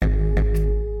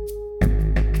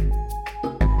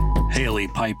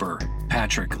Billy Piper,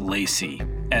 Patrick Lacey,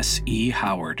 S.E.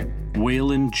 Howard,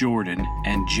 Waylon Jordan,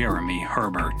 and Jeremy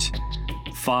Herbert.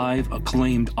 5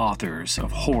 acclaimed authors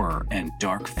of horror and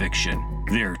dark fiction.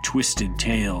 Their twisted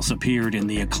tales appeared in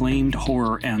the acclaimed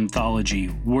horror anthology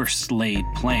Worst Laid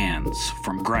Plans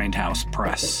from Grindhouse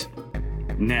Press.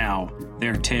 Now,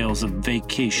 their tales of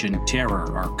vacation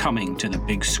terror are coming to the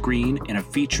big screen in a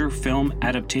feature film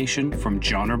adaptation from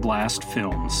Genre Blast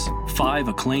Films. 5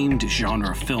 acclaimed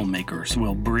genre filmmakers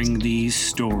will bring these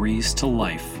stories to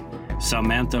life.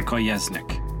 Samantha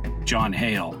Koyesnik, John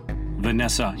Hale,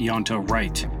 Vanessa Yonta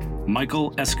Wright, Michael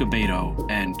Escobedo,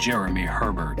 and Jeremy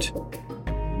Herbert.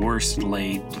 Worst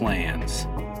Laid Plans.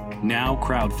 Now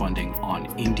crowdfunding on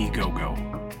Indiegogo.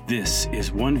 This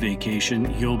is one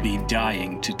vacation you'll be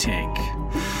dying to take.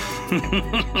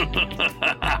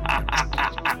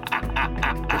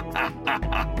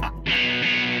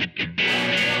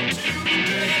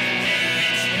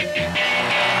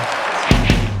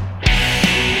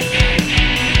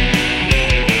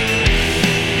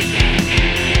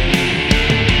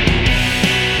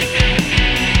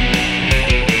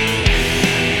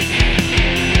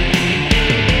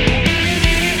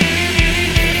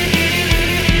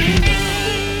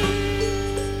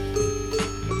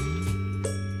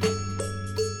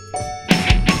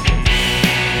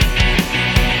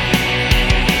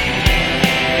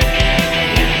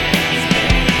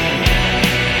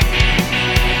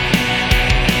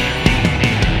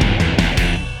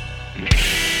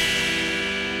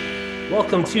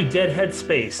 Welcome to Dead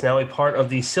Headspace, now a part of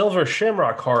the Silver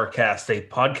Shamrock Horrorcast, a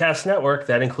podcast network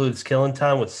that includes Killing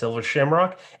Time with Silver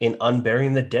Shamrock and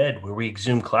Unburying the Dead, where we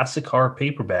exhume classic horror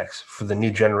paperbacks for the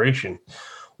new generation.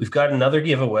 We've got another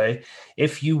giveaway.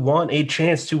 If you want a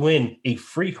chance to win a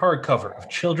free hardcover of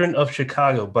Children of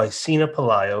Chicago by Sina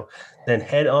Pelayo, then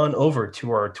head on over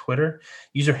to our Twitter.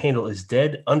 User handle is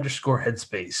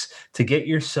dead_headspace to get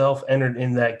yourself entered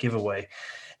in that giveaway.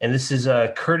 And this is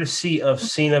a courtesy of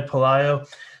Sina Pelayo.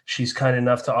 She's kind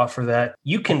enough to offer that.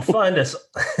 You can find us.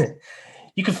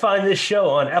 You can find this show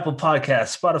on Apple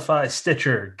Podcasts, Spotify,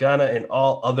 Stitcher, Ghana, and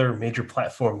all other major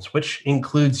platforms, which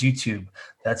includes YouTube.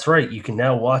 That's right. You can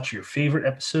now watch your favorite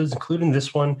episodes, including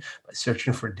this one, by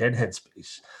searching for Dead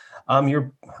Headspace. I'm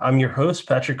your host,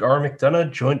 Patrick R.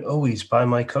 McDonough, joined always by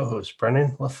my co-host,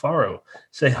 Brennan LaFaro.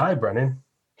 Say hi, Brennan.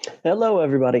 Hello,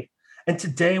 everybody. And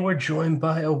today we're joined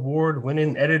by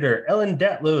award-winning editor Ellen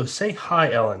Datlow. Say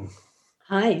hi, Ellen.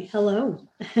 Hi, hello.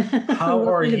 How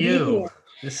are you?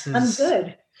 I'm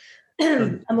good.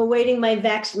 I'm awaiting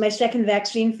my second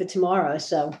vaccine for tomorrow.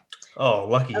 So,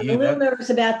 lucky I'm you. a little nervous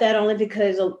about that only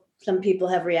because some people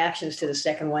have reactions to the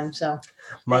second one. So,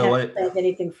 my wife haven't planned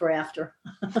anything for after.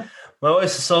 My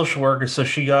wife's a social worker, so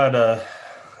she got it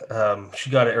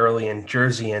early in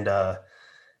Jersey, and the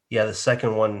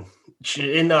second one.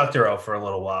 It knocked her out for a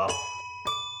little while.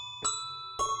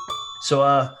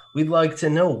 So we'd like to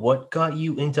know what got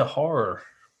you into horror.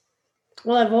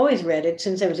 Well, I've always read it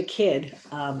since I was a kid.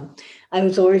 I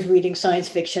was always reading science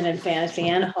fiction and fantasy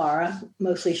and horror,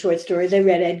 mostly short stories. I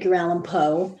read Edgar Allan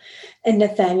Poe and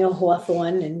Nathaniel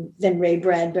Hawthorne and then Ray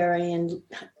Bradbury and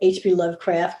H.P.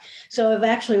 Lovecraft. So I've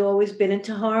actually always been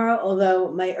into horror,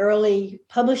 although my early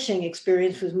publishing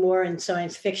experience was more in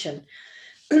science fiction.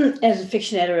 As a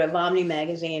fiction editor of Omni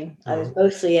magazine, I was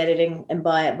mostly editing and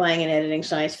buying and editing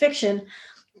science fiction,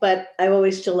 but I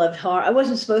always still loved horror. I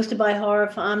wasn't supposed to buy horror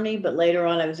for Omni, but later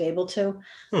on I was able to.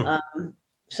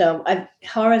 So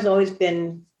horror has always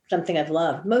been something I've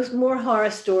loved. More horror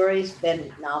stories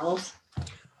than novels.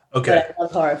 Okay. But I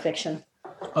love horror fiction.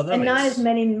 And not as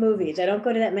many movies. I don't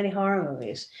go to that many horror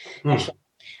movies. Actually,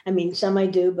 I mean, some I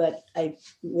do, but I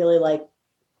really like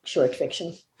short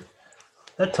fiction.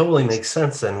 That totally makes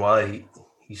sense then why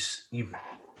you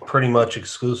pretty much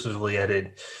exclusively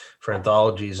edit for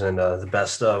anthologies and the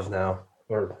best of now.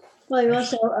 Well, you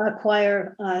also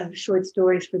acquire short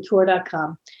stories for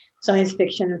Tor.com, science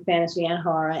fiction and fantasy and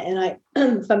horror. And I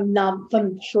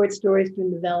from short stories to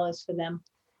novellas for them.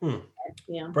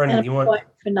 Yeah. Brennan, and you want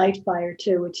for Nightfire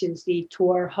too, which is the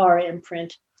Tor horror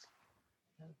imprint.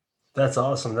 That's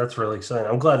awesome. That's really exciting.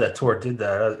 I'm glad that Tor did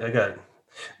that.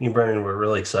 Me and Brennan were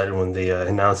really excited when they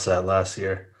announced that last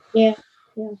year. Yeah.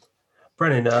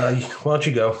 Brennan, why don't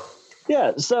you go?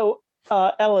 Yeah. So,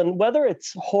 Ellen, whether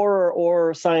it's horror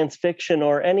or science fiction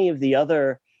or any of the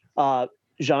other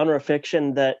genre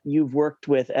fiction that you've worked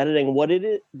with editing, what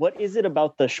is it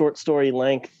about the short story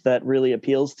length that really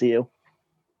appeals to you?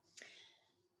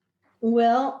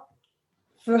 Well,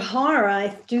 for horror,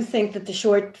 I do think that the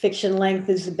short fiction length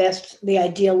is the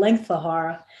ideal length for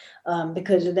horror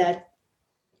because of that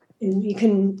you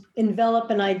can envelop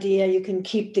an idea, you can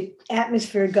keep the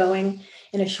atmosphere going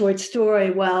in a short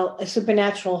story, while a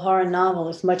supernatural horror novel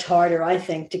is much harder, I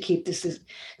think,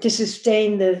 to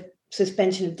sustain the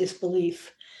suspension of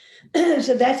disbelief.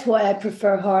 So that's why I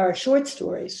prefer horror short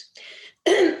stories.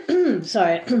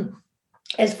 Sorry.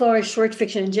 As far as short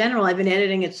fiction in general, I've been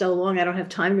editing it so long, I don't have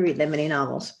time to read that many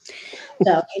novels.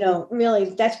 So, really,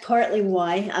 that's partly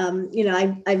why.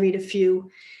 I read a few,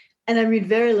 and I read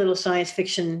very little science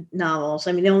fiction novels.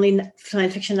 I mean, the only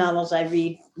science fiction novels I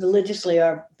read religiously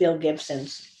are Bill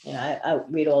Gibson's. I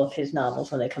read all of his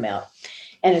novels when they come out.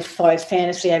 And as far as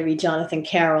fantasy, I read Jonathan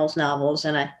Carroll's novels.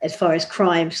 And as far as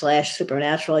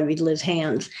crime/supernatural, I read Liz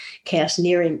Hand's Cass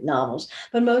Neary novels.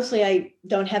 But mostly I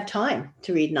don't have time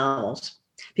to read novels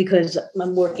because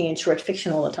I'm working in short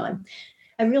fiction all the time.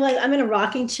 I realize I'm in a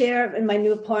rocking chair in my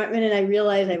new apartment, and I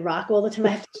realize I rock all the time. I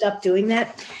have to stop doing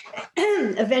that.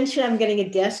 Eventually, I'm getting a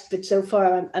desk, but so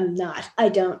far I'm not. I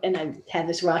don't, and I have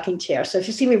this rocking chair. So if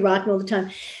you see me rocking all the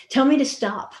time, tell me to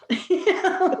stop. For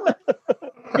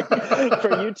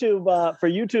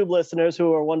YouTube listeners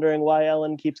who are wondering why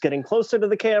Ellen keeps getting closer to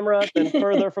the camera, then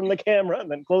further from the camera,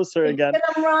 and then closer again. And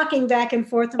I'm rocking back and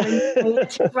forth in my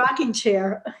rocking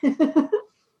chair.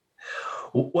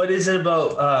 What is it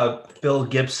about Bill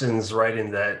Gibson's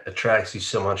writing that attracts you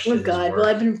so much to his work? Well,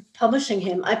 I've been publishing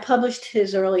him. I published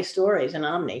his early stories in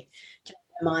Omni,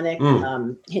 Demonic,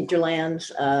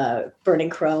 Hinterlands, Burning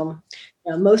Chrome.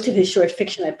 Most of his short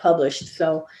fiction I published.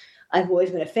 So I've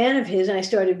always been a fan of his, and I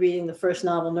started reading the first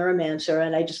novel, Neuromancer,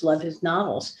 and I just love his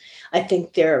novels. I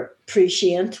think they're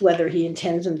prescient, whether he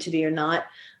intends them to be or not.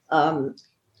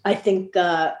 I think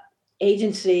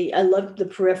Agency, I loved The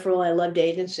Peripheral, I loved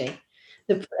Agency.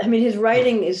 His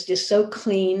writing is just so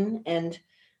clean, and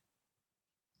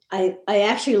I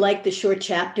actually like the short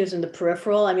chapters in The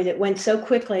Peripheral. I mean, it went so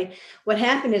quickly. What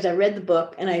happened is I read the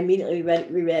book and I immediately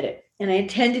reread it. And I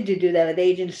intended to do that with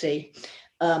Agency,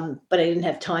 but I didn't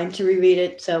have time to reread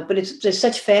it. But there's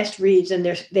such fast reads, and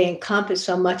they encompass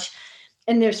so much,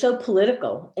 and they're so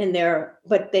political in there.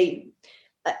 But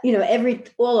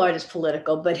all art is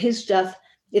political, but his stuff,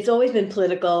 it's always been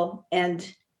political,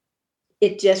 and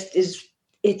it just is.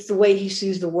 It's the way he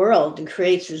sees the world and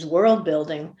creates his world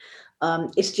building.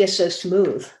 It's just so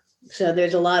smooth. So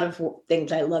there's a lot of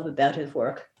things I love about his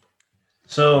work.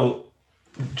 So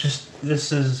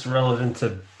this is relevant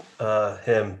to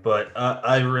him, but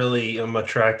I really am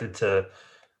attracted to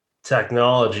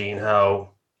technology and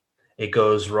how it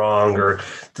goes wrong, or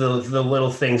the little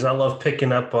things. I love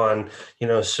picking up on,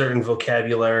 certain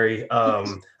vocabulary.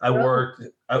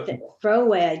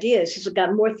 Throwaway ideas. He's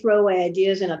got more throwaway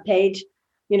ideas in a page,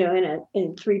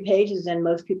 in 3 pages than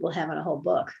most people have in a whole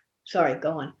book. Sorry,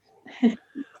 go on.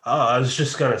 I was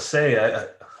just going to say,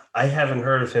 I haven't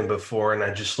heard of him before, and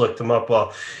I just looked him up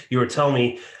while you were telling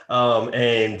me,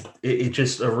 and it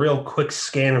just a real quick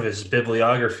scan of his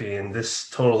bibliography, and this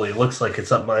totally looks like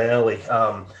it's up my alley.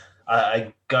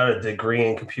 I got a degree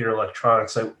in computer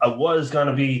electronics. I was going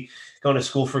to be going to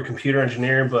school for computer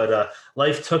engineering, but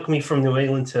life took me from New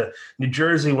England to New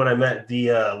Jersey when I met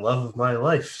the love of my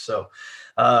life. So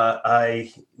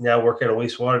I now work at a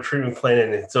wastewater treatment plant,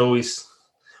 and we're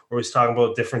always talking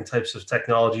about different types of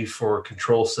technology for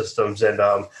control systems. And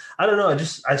I don't know,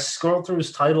 I scroll through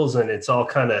his titles, and it's all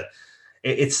kind of,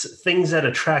 it's things that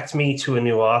attract me to a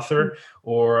new author,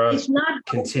 or it's not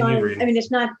continue reading. I mean,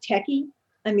 it's not techie.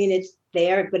 I mean, it's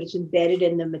there, but it's embedded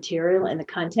in the material and the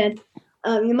content.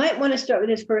 You might want to start with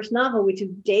his first novel, which is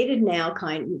dated now,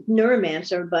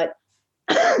 Neuromancer, but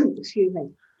excuse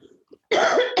me.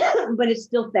 But it's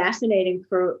still fascinating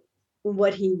for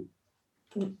what he,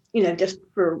 just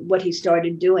for what he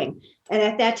started doing. And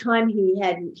at that time, he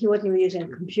wasn't even using a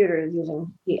computer.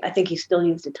 I think he still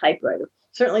used a typewriter,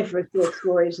 certainly for short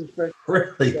stories and for.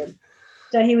 Really?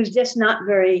 So he was just not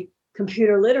very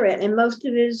computer literate, and most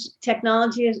of his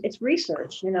technology it's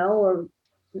research, or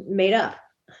made up.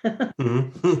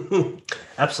 Mm-hmm.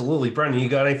 Absolutely. Brendan, you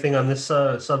got anything on this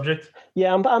subject?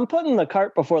 Yeah, I'm putting the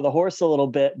cart before the horse a little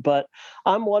bit, but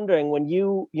I'm wondering, when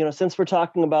since we're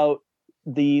talking about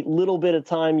the little bit of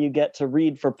time you get to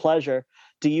read for pleasure,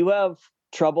 do you have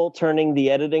trouble turning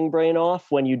the editing brain off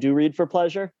when you do read for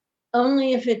pleasure?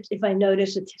 Only if I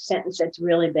notice a sentence that's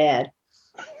really bad.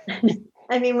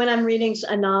 I mean, when I'm reading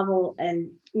a novel,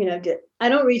 and I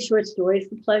don't read short stories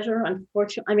for pleasure,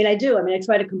 unfortunately. I mean, I do. I mean, I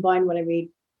try to combine what I read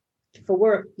for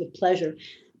work with pleasure.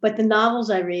 But the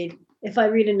novels I read, if I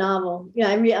read a novel,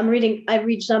 I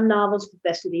read some novels for the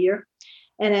best of the year.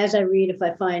 And as I read, if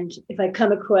I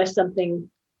come across something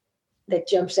that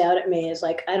jumps out at me, is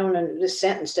like, I don't know, this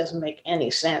sentence doesn't make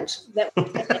any sense. That's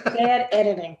bad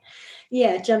editing.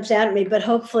 Yeah, it jumps out at me, but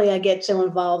hopefully I get so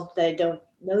involved that I don't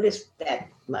notice that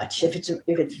much if it's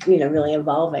really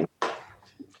involving.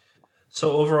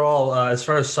 So overall, as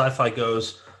far as sci-fi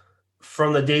goes,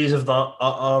 from the days of the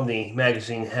Omni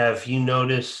magazine, have you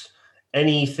noticed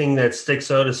anything that sticks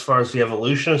out as far as the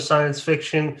evolution of science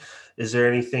fiction? Is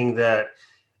there anything that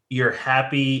you're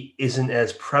happy isn't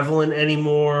as prevalent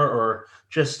anymore, or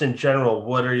just in general,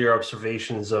 what are your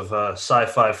observations of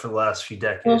sci-fi for the last few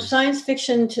decades? Well, science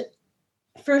fiction,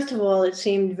 first of all, it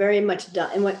seemed very much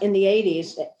in the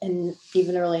 80s and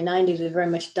even early 90s, it was very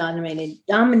much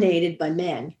dominated by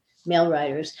male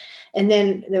writers. And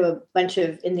then there were a bunch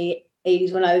of, in the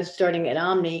 80s when I was starting at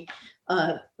Omni,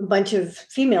 a bunch of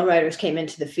female writers came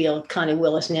into the field: Connie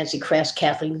Willis, Nancy Kress,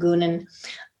 Kathleen Goonan,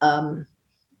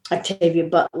 Octavia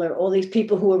Butler, all these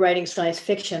people who were writing science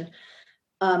fiction.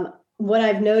 What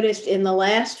I've noticed in the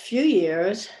last few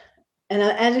years, and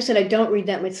as I said, I don't read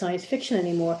that much science fiction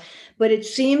anymore, but it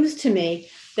seems to me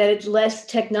that it's less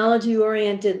technology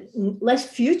oriented, less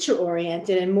future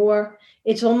oriented, and more,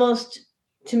 it's almost,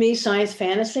 to me, science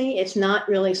fantasy. It's not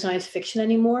really science fiction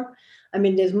anymore. I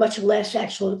mean, there's much less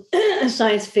actual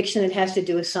science fiction that has to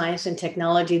do with science and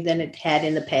technology than it had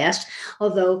in the past.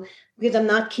 Although, because I'm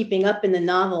not keeping up in the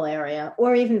novel area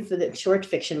or even for the short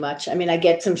fiction much. I mean, I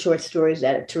get some short stories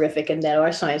that are terrific and that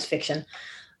are science fiction.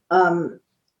 But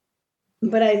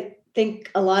I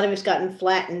think a lot of it's gotten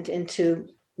flattened into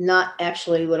not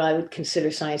actually what I would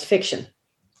consider science fiction.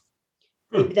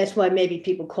 Maybe that's why maybe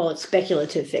people call it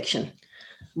speculative fiction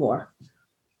more.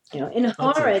 In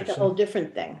horror, it's a whole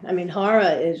different thing. I mean, horror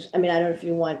is, I don't know if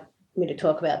you want me to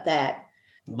talk about that.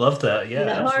 Love that. Yeah,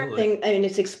 the horror thing,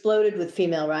 it's exploded with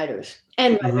female writers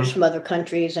and writers from other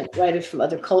countries and writers from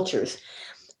other cultures.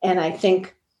 And I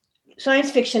think science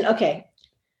fiction, okay.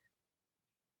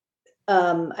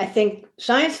 I think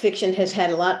science fiction has had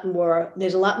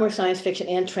there's a lot more science fiction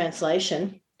and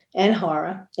translation and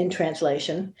horror in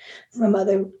translation from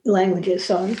other languages.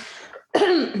 So,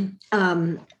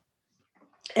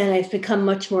 and it's become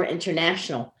much more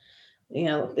international.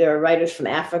 There are writers from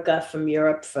Africa, from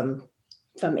Europe, from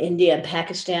India and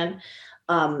Pakistan,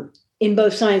 in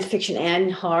both science fiction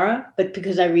and horror. But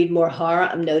because I read more horror,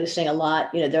 I'm noticing a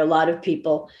lot. There are a lot of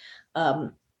people.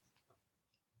 I'm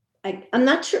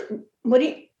not sure. What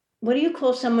do you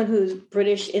call someone who's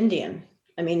British Indian?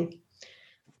 I mean,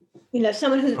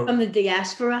 someone who's from the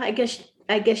diaspora, I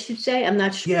guess you'd say. I'm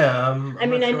not sure. Yeah. I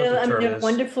know they're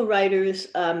wonderful writers.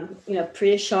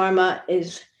 Priya Sharma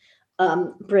is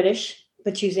British,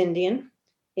 but she's Indian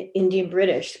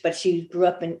British, but she grew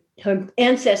up her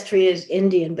ancestry is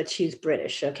Indian, but she's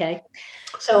British. Okay.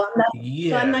 So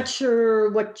I'm not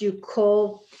sure what you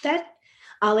call that.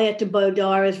 Aliette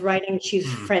Baudard is writing. She's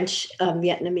French,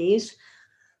 Vietnamese.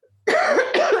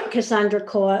 Cassandra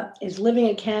Kaur is living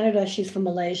in Canada. She's from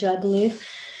Malaysia, I believe.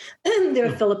 There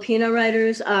are Filipino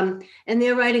writers, and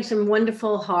they're writing some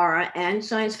wonderful horror and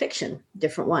science fiction,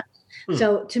 different ones.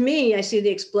 So to me, I see the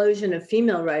explosion of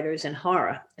female writers in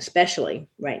horror, especially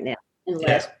right now in the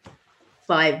last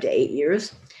 5 to 8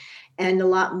 years, and a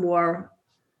lot more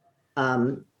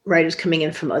writers coming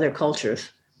in from other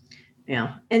cultures.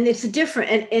 And it's a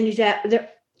different, and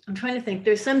I'm trying to think,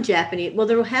 there's some Japanese, well,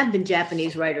 there have been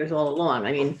Japanese writers all along.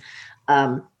 I mean,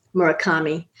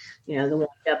 Murakami, the one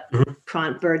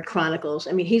up Bird Chronicles.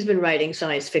 I mean, he's been writing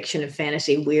science fiction and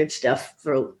fantasy, weird stuff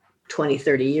for 20,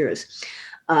 30 years.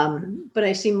 But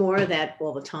I see more of that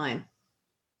all the time.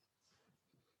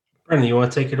 Brendan, you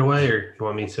want to take it away or you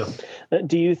want me to?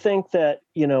 Do you think that,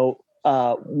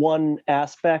 one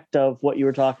aspect of what you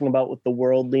were talking about with the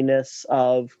worldliness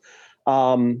of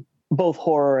both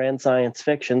horror and science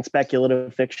fiction,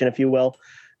 speculative fiction, if you will,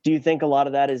 do you think a lot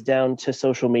of that is down to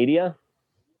social media?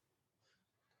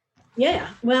 Yeah.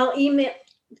 Well, email,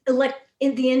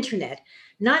 in the internet,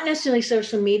 not necessarily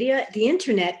social media. The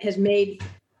internet has made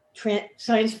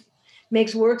science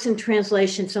makes works and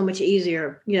translation so much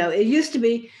easier. It used to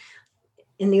be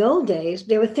in the old days,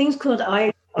 there were things called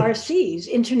IRCs,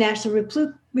 international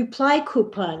reply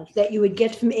coupons, that you would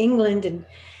get from England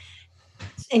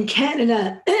and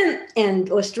Canada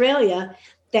and Australia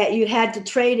that you had to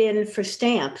trade in for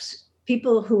stamps.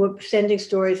 People who were sending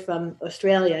stories from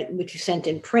Australia, which you sent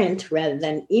in print rather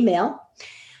than email,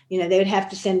 they would have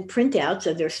to send printouts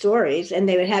of their stories, and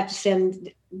they would have to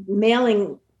send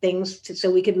mailing things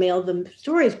so we could mail them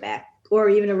stories back, or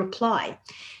even a reply.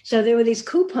 So there were these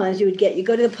coupons you would get. You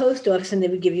go to the post office and they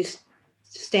would give you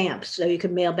stamps so you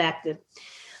could mail back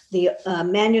the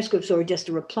manuscripts or just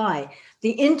a reply.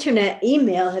 The internet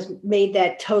email has made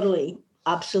that totally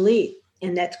obsolete.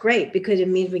 And that's great because it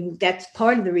means that's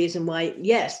part of the reason why,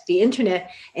 yes, the internet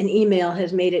and email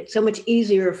has made it so much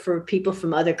easier for people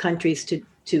from other countries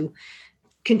to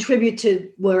contribute to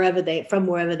wherever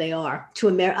they are to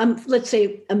America. Let's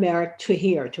say America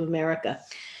to America,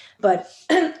 but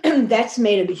that's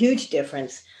made a huge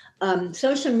difference.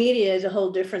 Social media is a whole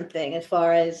different thing as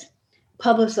far as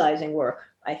publicizing work,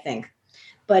 I think.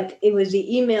 But it was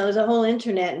the email, as a whole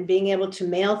internet, and being able to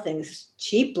mail things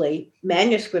cheaply,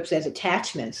 manuscripts as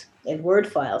attachments and Word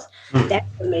files. That's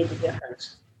what made the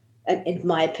difference, in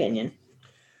my opinion.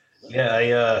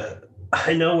 Yeah,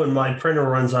 I know when my printer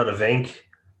runs out of ink,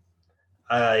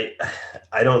 I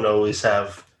don't always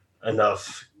have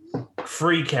enough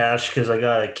free cash because I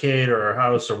got a kid or a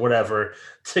house or whatever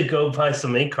to go buy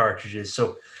some ink cartridges.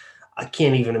 So I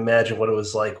can't even imagine what it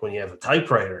was like when you have a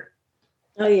typewriter.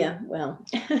 Oh, yeah. Well,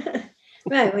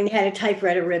 right. When you had a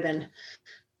typewriter ribbon.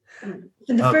 For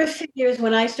the first few years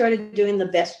when I started doing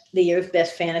the year's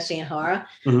best fantasy and horror,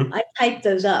 I typed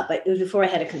those up. It was before I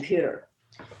had a computer.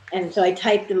 And so I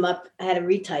typed them up. I had to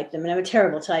retype them. And I'm a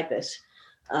terrible typist.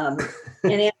 And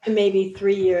after maybe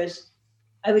 3 years,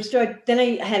 I would start. Then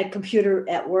I had a computer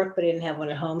at work, but I didn't have one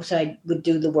at home. So I would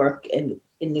do the work in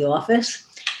the office.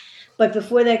 But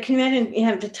before that, can you imagine you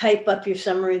have to type up your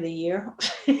summary of the year?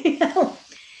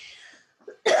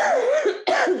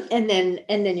 and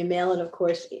then you mail it, of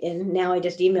course. And now I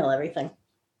just email everything.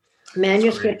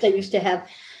 Manuscripts I used to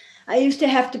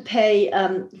have to pay.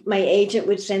 My agent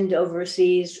would send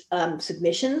overseas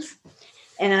submissions,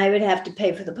 and I would have to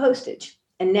pay for the postage.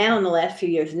 And now in the last few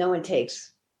years, no one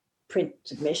takes print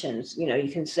submissions.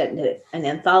 You can send an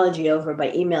anthology over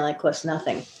by email. It costs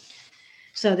nothing.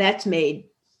 So that's made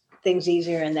things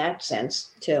easier in that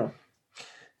sense too.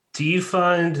 Do you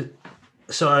find,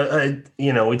 so I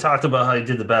we talked about how you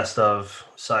did the best of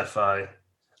sci-fi.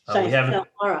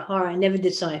 Horror. I never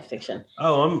did science fiction.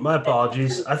 Oh, my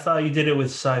apologies. I thought you did it with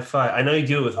sci-fi. I know you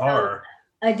do it with horror.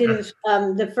 I did it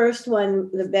with the first one,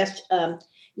 the best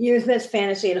year's best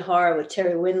fantasy and horror with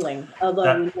Terry Windling.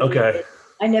 Although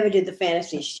I never did the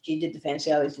fantasy. She did the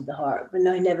fantasy. I always did the horror. But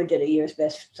no, I never did a year's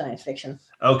best science fiction.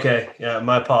 Okay. Yeah,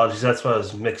 my apologies. That's what I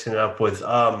was mixing it up with.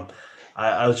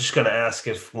 I was just going to ask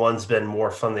if one's been more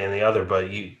fun than the other,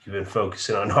 but you've been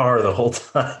focusing on horror the whole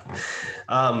time.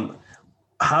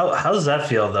 How does that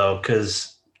feel, though?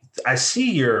 Because I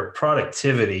see your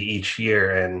productivity each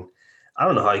year, and I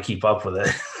don't know how you keep up with it.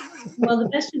 Well, the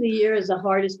best of the year is the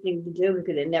hardest thing to do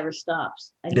because it never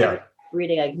stops. I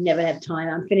never have time.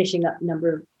 I'm finishing up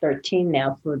number 13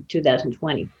 now for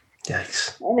 2020.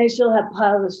 Yikes. And I still have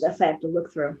piles of stuff I have to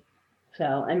look through.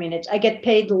 So, I mean, I get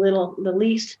paid the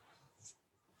least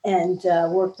and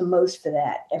work the most for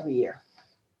that every year.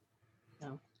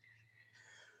 So.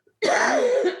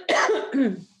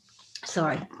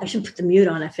 Sorry, I should put the mute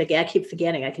on. I keep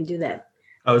forgetting I can do that.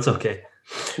 Oh, it's okay.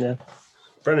 Yeah.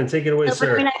 Brendan, take it away,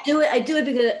 sir. I do it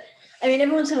because,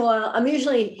 every once in a while, I'm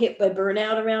usually hit by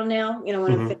burnout around now, when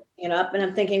I'm finishing it up. And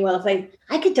I'm thinking, well, if I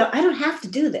don't have to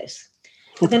do this.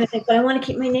 But then I think, but I want to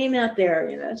keep my name out there.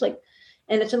 It's like,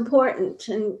 and it's important.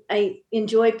 And I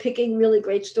enjoy picking really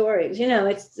great stories.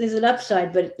 There's an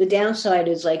upside, but the downside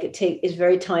is like is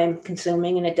very time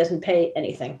consuming and it doesn't pay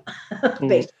anything,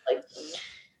 basically.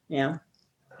 Yeah.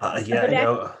 Not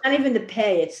even the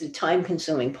pay. It's the time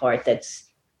consuming part that's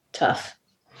tough.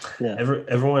 Yeah.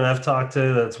 Everyone I've talked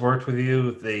to that's worked with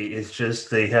you,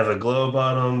 they have a glow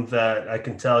about them that I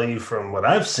can tell you from what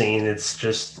I've seen.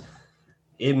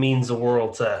 It means the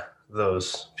world to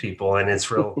those people, and it's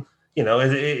real.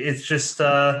 It's just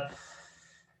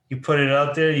you put it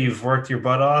out there. You've worked your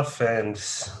butt off, and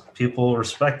people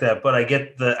respect that. But I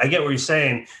get what you're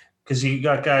saying because you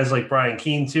got guys like Brian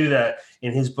Keene too that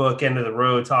in his book End of the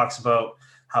Road talks about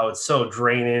how it's so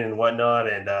draining and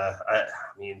whatnot. And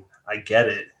I get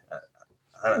it.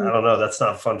 I don't know. That's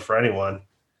not fun for anyone.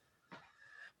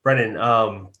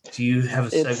 Brennan, do you have a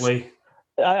segue?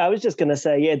 I was just going to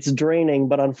say it's draining,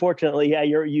 but unfortunately, yeah,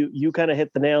 you kind of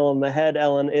hit the nail on the head,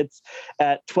 Ellen. It's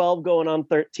at 12 going on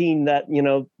 13 that,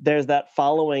 there's that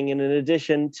following. And in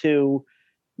addition to,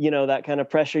 that kind of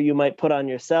pressure you might put on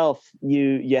yourself,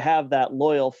 you have that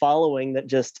loyal following that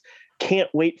just can't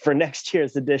wait for next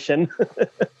year's edition.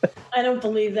 I don't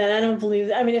believe that.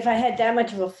 I mean, if I had that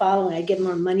much of a following, I'd get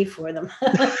more money for them.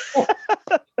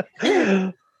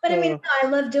 But I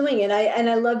love doing it.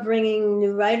 I love bringing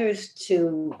new writers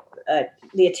to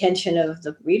the attention of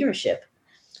the readership.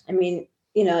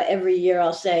 Every year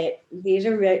I'll say,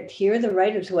 here are the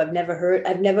writers who I've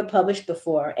never published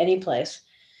before any place.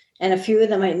 And a few of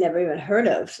them I'd never even heard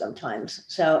of sometimes.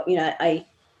 So,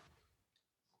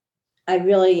 I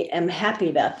really am happy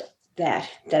about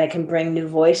that I can bring new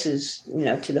voices,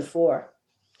 to the fore.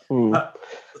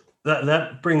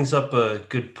 That brings up a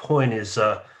good point. Is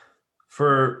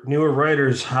for newer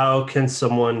writers, how can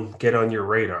someone get on your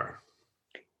radar?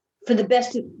 For the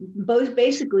best, both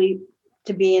basically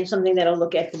to be in something that'll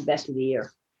look at the best of the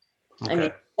year. Okay. I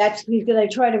mean, that's because I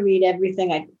try to read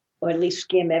everything or at least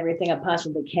skim everything I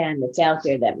possibly can that's out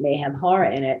there that may have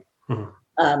horror in it.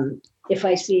 Mm-hmm. If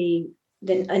I see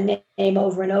a name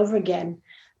over and over again,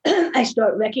 I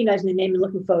start recognizing the name and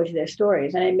looking forward to their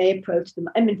stories, and I may approach them.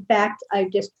 And in fact, I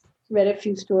just read a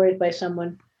few stories by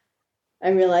someone. I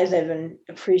realized I've been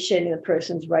appreciating the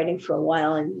person's writing for a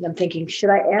while, and I'm thinking, should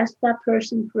I ask that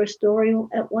person for a story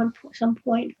at some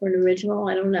point for an original?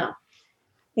 I don't know.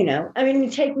 I mean, you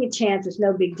take me a chance; it's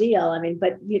no big deal. I mean,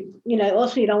 but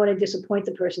also you don't want to disappoint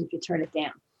the person if you turn it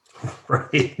down.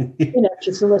 Right.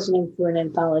 Just listening for an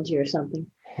anthology or something.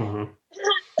 Mm-hmm.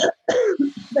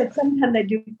 But sometimes I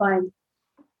do find,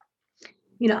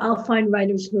 I'll find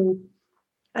writers who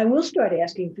I will start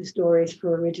asking for stories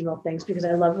for original things because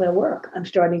I love their work. I'm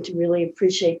starting to really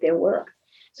appreciate their work.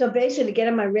 So basically, to get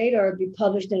on my radar, be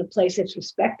published in a place that's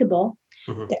respectable,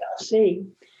 Mm-hmm. that I'll see.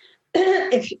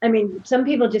 Some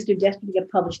people just are desperate to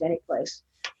get published any place,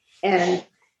 and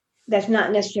that's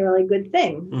not necessarily a good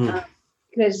thing. Mm.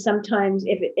 Because sometimes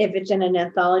if it's in an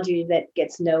anthology that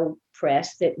gets no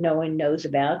press, that no one knows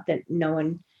about, that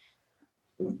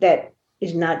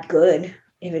is not good,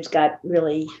 if it's got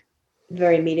really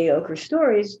very mediocre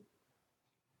stories,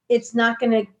 it's not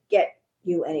going to get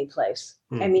you any place.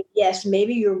 I mean, yes,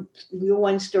 maybe your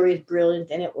one story is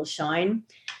brilliant and it will shine,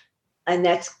 and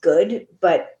that's good,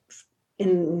 but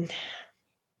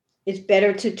it's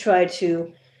better to try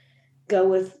to go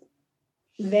with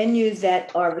venues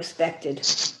that are respected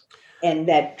and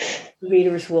that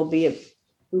readers will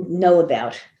know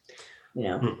about.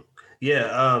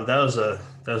 Yeah, that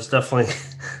was definitely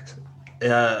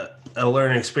a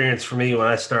learning experience for me when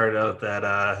I started out. That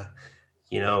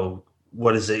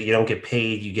what is it? You don't get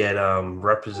paid; you get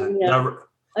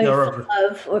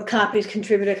or copies,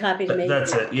 contributor copies. Maybe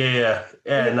that's it. Yeah.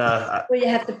 And well, you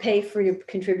have to pay for your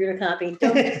contributor copy.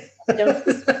 Don't. No.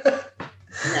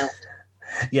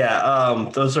 Yeah,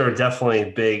 those are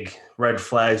definitely big red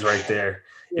flags right there.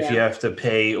 Yeah. If you have to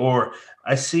pay, or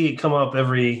I see it come up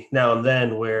every now and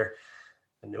then where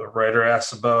a newer writer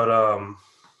asks about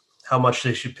how much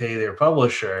they should pay their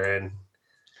publisher and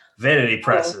vanity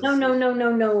presses. No.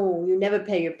 You never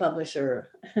pay your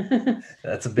publisher.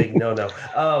 That's a big no.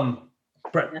 No,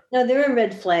 there are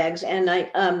red flags, and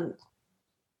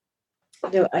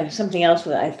there something else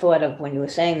that I thought of when you were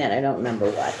saying that. I don't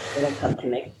remember what. It'll come to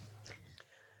me.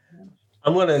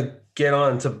 I'm going to get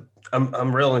on to.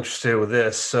 I'm real interested with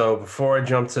this. So before I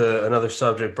jump to another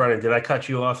subject, Brennan, did I cut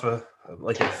you off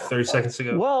like 30 seconds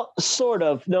ago? Well, sort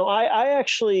of. No, I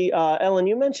actually, Ellen,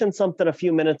 you mentioned something a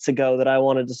few minutes ago that I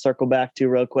wanted to circle back to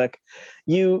real quick.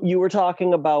 You were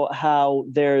talking about how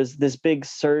there's this big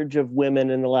surge of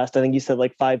women in the last, I think you said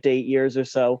like 5 to 8 years or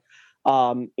so,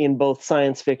 in both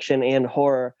science fiction and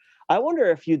horror. I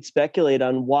wonder if you'd speculate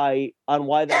on why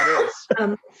that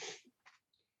is.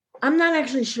 I'm not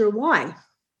actually sure why.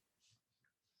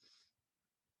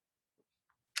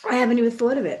 I haven't even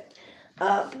thought of it.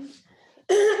 I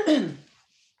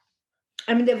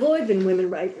mean, there've always been women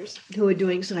writers who are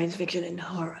doing science fiction and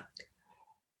horror.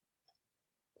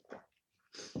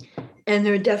 And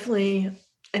there are definitely,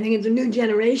 I think it's a new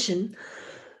generation,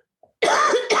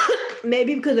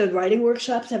 maybe because the writing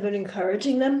workshops have been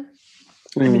encouraging them.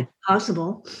 I mean, it's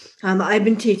possible. I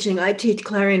teach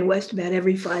Clarion West about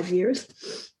every 5 years.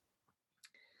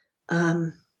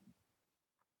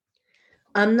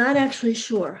 I'm not actually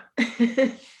sure.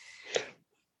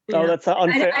 That's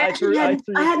unfair. I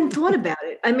hadn't thought about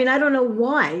it. I mean, I don't know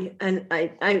why, and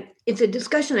it's a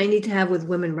discussion I need to have with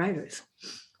women writers.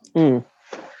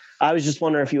 I was just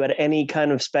wondering if you had any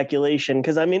kind of speculation,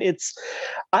 because I mean,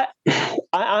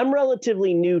 I'm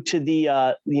relatively new to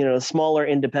the smaller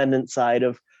independent side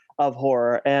of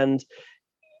horror, and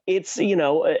it's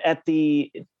at the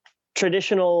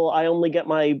traditional. I only get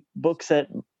my books at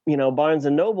Barnes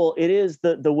and Noble. It is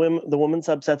the woman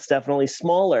subset's definitely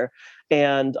smaller,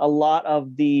 and a lot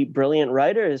of the brilliant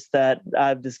writers that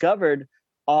I've discovered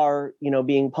are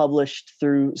being published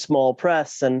through small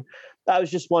press. And I was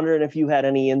just wondering if you had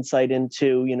any insight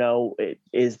into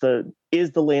is the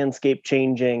landscape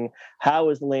changing? How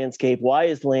is the landscape? Why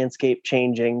is the landscape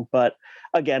changing? But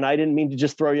again, I didn't mean to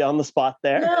just throw you on the spot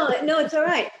there. No, it's all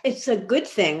right. It's a good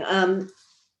thing.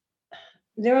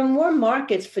 There are more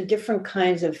markets for different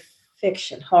kinds of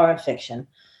fiction, horror fiction.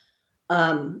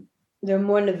 There are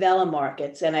more novella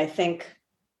markets, and I think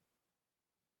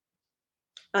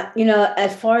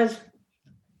As far as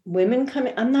women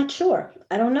coming, I'm not sure.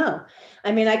 I don't know.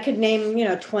 I mean, I could name,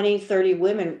 20, 30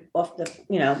 women off the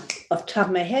top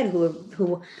of my head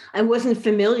who I wasn't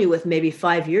familiar with maybe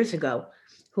 5 years ago,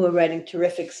 who are writing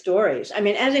terrific stories. I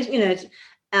mean,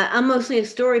 I'm mostly a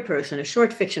story person, a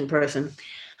short fiction person.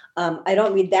 I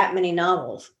don't read that many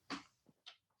novels,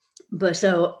 but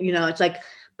so, it's like,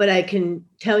 but I can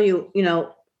tell you,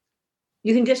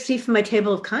 you can just see from my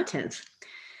table of contents.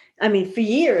 I mean, for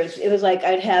years, it was like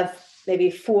I'd have maybe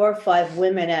 4 or 5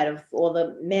 women out of all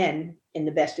the men in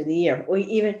the best of the year, or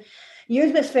even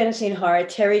years best fantasy and horror.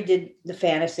 Terry did the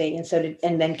fantasy,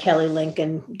 and then Kelly Link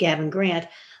and Gavin Grant.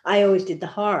 I always did the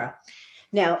horror.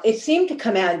 Now, it seemed to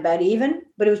come out about even,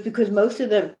 but it was because most of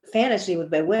the fantasy was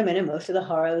by women and most of the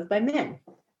horror was by men.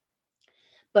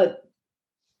 But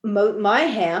my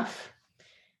half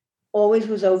always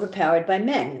was overpowered by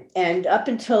men. And up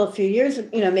until a few years,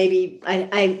 maybe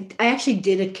I actually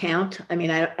did a count. I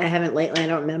mean, I haven't lately, I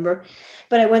don't remember,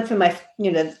 but I went through my,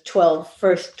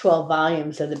 first 12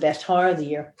 volumes of the best horror of the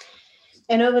year.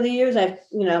 And over the years,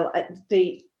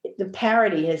 the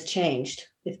parity has changed.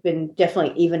 It's been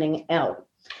definitely evening out.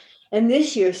 And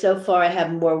this year, so far, I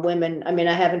have more women. I mean,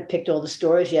 I haven't picked all the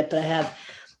stories yet, but I have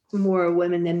more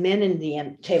women than men in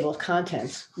the table of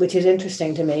contents, which is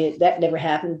interesting to me. That never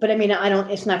happened. But I mean,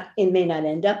 it may not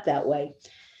end up that way.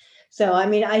 So, I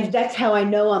mean, that's how I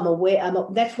know I'm aware.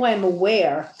 That's why I'm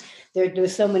aware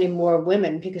there's so many more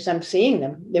women, because I'm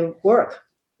seeing their work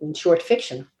in short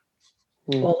fiction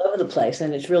all over the place.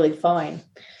 And it's really fine.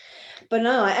 But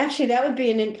no, actually, that would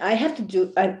be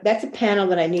that's a panel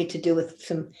that I need to do with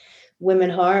some women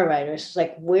horror writers. It's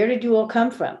like, where did you all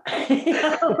come from?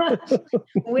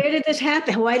 Where did this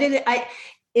happen? Why did it?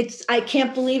 I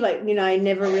can't believe I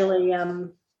never really.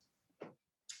 I'm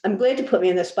glad to put me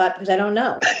in the spot because I don't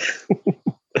know.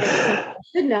 I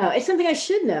should know. It's something I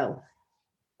should know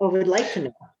or would like to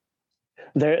know.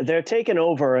 They're taking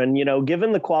over, and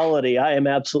given the quality, I am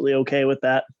absolutely okay with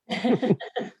that.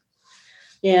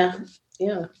 Yeah.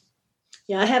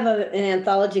 I have an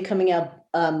anthology coming out.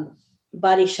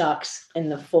 Body Shocks in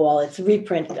the fall. It's a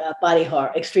reprint, body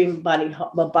horror, extreme body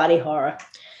horror.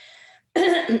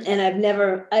 And I've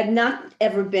not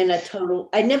ever been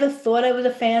I never thought I was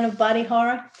a fan of body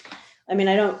horror. I mean,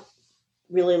 I don't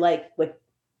really like what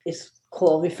is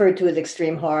referred to as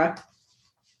extreme horror,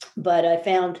 but I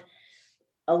found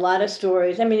a lot of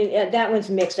stories. I mean, that one's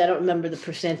mixed. I don't remember the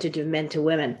percentage of men to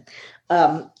women.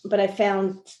 But I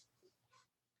found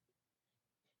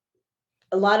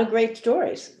a lot of great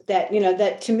stories that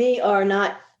to me are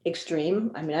not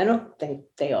extreme. I mean, I don't think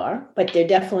they are, but they're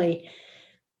definitely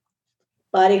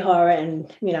body horror and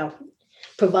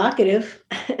provocative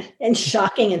and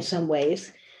shocking in some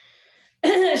ways.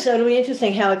 So it'll be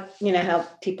interesting how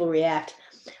people react.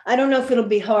 I don't know if it'll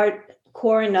be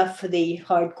hardcore enough for the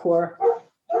hardcore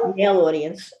male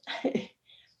audience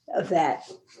of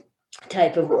that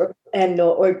type of work,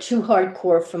 or too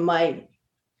hardcore for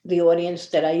the audience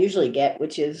that I usually get,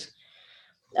 which is,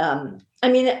 I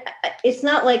mean, it's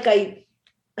not like I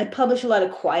publish a lot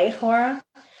of quiet horror,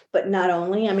 but not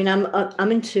only. I mean,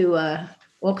 I'm into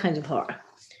all kinds of horror.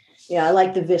 Yeah, I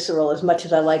like the visceral as much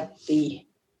as I like the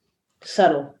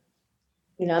subtle.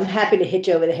 I'm happy to hit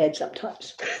you over the head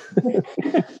sometimes.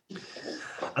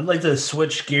 I'd like to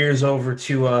switch gears over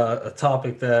to a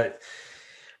topic that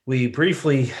we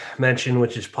briefly mentioned,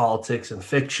 which is politics and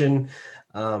fiction.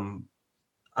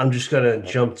 I'm just going to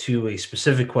jump to a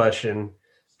specific question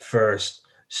first.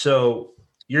 So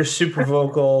you're super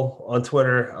vocal on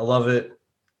Twitter. I love it.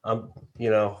 I'm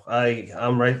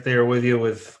right there with you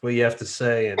with what you have to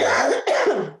say. And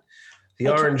the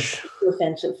orange.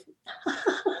 Offensive.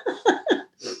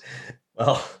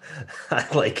 Well, I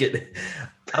like it.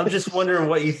 I'm just wondering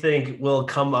what you think will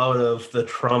come out of the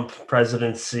Trump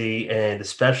presidency and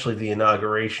especially the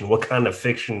inauguration. What kind of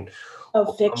fiction?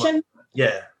 Oh, fiction?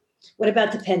 Yeah. What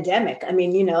about the pandemic? I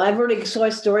mean, I've already saw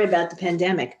a story about the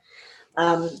pandemic.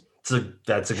 That's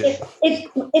a good.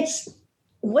 It's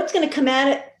what's going to come at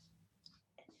it.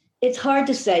 It's hard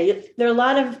to say. There are a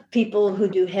lot of people who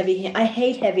do I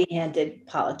hate heavy-handed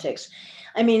politics.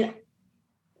 I mean,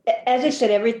 as I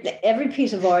said, every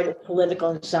piece of art is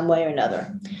political in some way or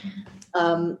another.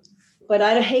 But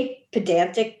I hate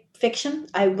pedantic fiction.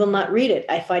 I will not read it.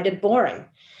 I find it boring.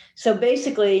 So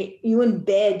basically, you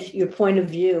embed your point of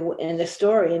view in the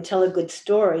story and tell a good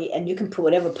story, and you can put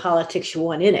whatever politics you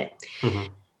want in it.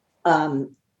 Mm-hmm.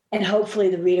 And hopefully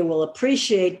the reader will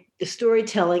appreciate the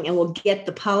storytelling and will get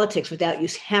the politics without you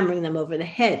hammering them over the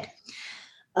head.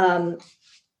 I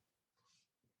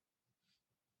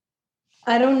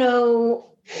don't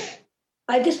know.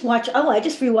 I just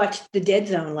rewatched The Dead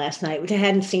Zone last night, which I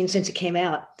hadn't seen since it came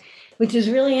out, which is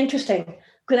really interesting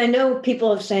because I know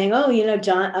people are saying, "Oh,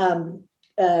 John,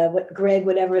 Greg,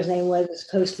 whatever his name was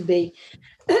supposed to be."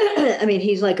 I mean,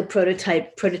 he's like a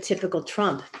prototypical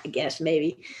Trump, I guess,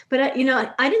 maybe. But I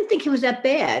didn't think he was that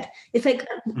bad. It's like,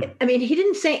 I mean, he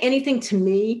didn't say anything to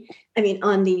me. I mean,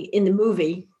 in the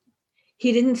movie,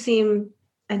 he didn't seem.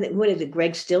 I think, what is it,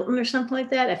 Greg Stilton or something like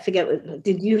that? I forget. Have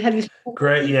you?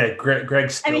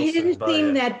 Greg Stilton. I mean, he didn't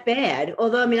seem that bad.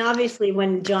 Although, I mean, obviously,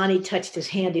 when Johnny touched his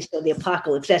hand, he saw the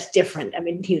apocalypse. That's different. I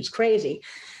mean, he was crazy,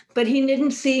 but he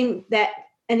didn't seem that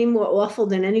any more awful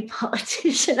than any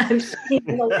politician I've seen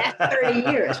in the last 30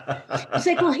 years. It's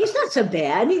like, well, he's not so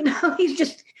bad. He's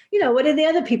just, what are the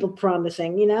other people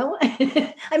promising?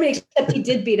 I mean, except he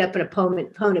did beat up an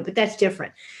opponent, but that's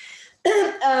different.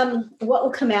 What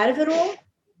will come out of it all?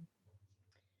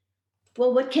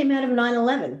 Well, what came out of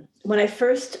 9/11? When I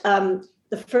first, the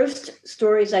first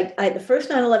stories, the first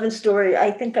 9/11 story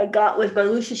I think I got was by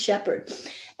Lucia Shepard.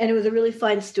 And it was a really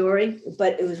fine story,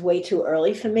 but it was way too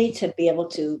early for me to be able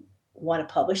to want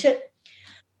to publish it.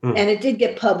 And it did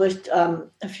get published a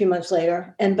few months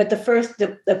later. But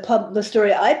the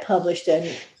story I published in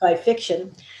by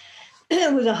fiction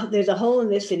was There's a Hole in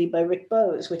the City by Rick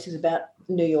Bowes, which is about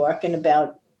New York and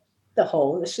about the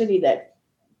hole in the city that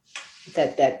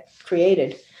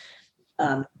created,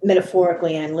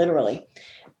 metaphorically and literally.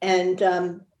 And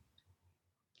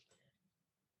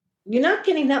you're not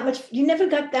getting that much. You never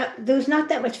got that. There was not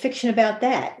that much fiction about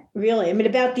that, really. I mean,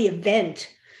 about the event.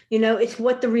 It's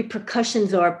what the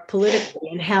repercussions are politically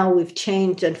and how we've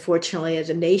changed, unfortunately, as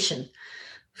a nation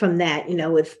from that.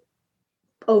 With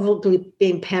overly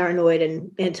being paranoid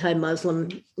and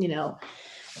anti-Muslim,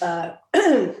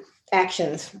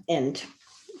 actions and.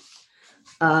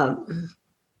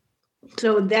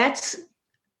 So that's,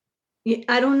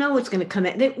 I don't know what's going to come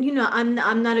out.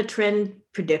 I'm not a trend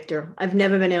predictor. I've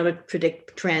never been able to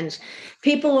predict trends.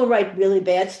 People will write really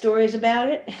bad stories about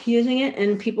it, using it,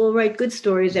 and people will write good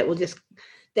stories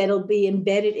that'll be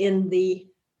embedded in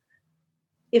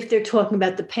if they're talking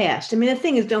about the past. I mean, the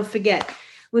thing is, don't forget,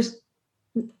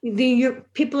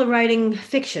 people are writing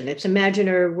fiction. It's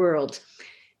imaginary worlds.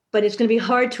 But it's going to be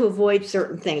hard to avoid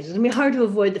certain things. It's going to be hard to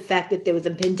avoid the fact that there was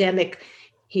a pandemic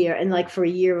here, and like for a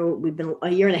year, we've been a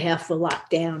year and a half for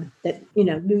lockdown. That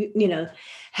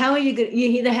how are you going? You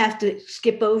either have to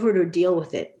skip over it or deal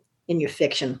with it in your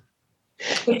fiction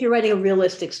if you're writing a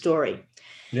realistic story.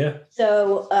 Yeah.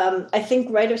 So I think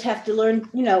writers have to learn.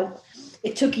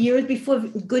 It took years before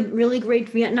really great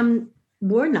Vietnam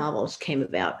War novels came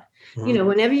about. Mm-hmm.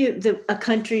 Whenever a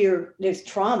country or there's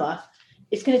trauma,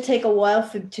 it's going to take a while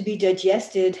to be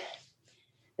digested.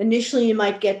 Initially, you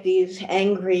might get these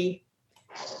angry,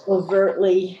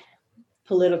 overtly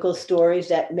political stories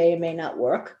that may or may not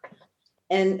work.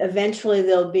 And eventually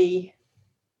they'll be,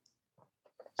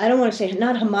 I don't want to say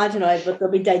not homogenized, but they'll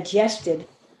be digested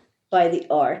by the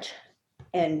art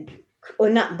or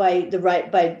not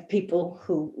by people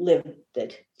who lived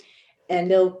it.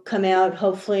 And they'll come out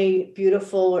hopefully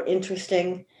beautiful or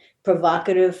interesting,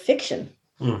 provocative fiction.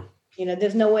 Mm.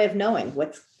 There's no way of knowing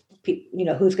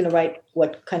who's going to write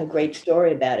what kind of great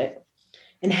story about it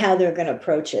and how they're going to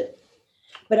approach it.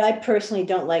 But I personally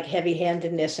don't like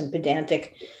heavy-handedness and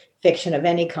pedantic fiction of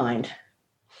any kind.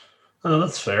 Oh,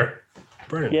 that's fair.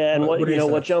 Brilliant. Yeah, and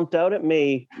what jumped out at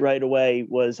me right away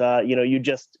was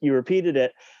you repeated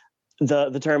it.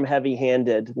 The term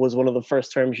heavy-handed was one of the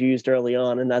first terms you used early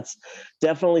on, and that's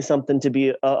definitely something to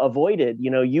be avoided.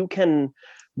 You can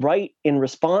write in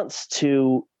response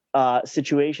to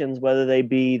situations, whether they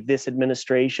be this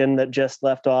administration that just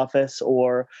left office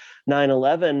or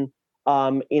 9/11,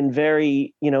 in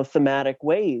very thematic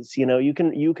ways. You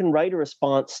can write a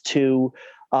response to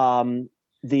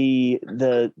the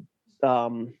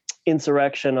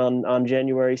insurrection on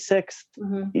January 6th.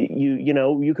 Mm-hmm.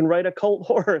 You can write a cult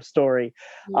horror story.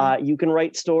 Mm-hmm. You can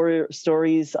write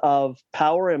stories of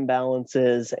power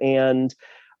imbalances and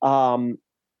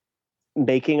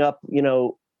making up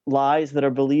lies that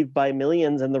are believed by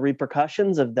millions and the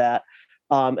repercussions of that.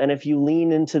 And if you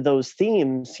lean into those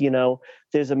themes,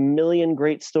 there's a million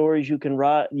great stories you can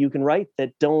write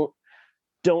that don't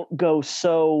go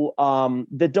so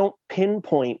that don't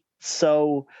pinpoint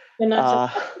so. Yeah.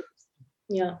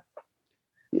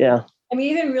 I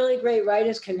mean, even really great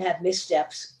writers can have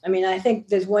missteps. I mean, I think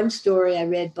there's one story I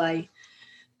read by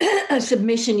a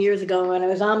submission years ago when I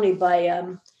was Omni by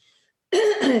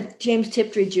James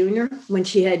Tiptree Jr.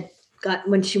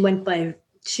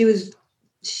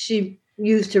 She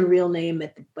used her real name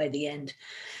by the end.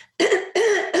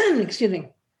 Excuse me.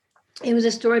 It was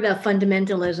a story about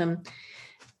fundamentalism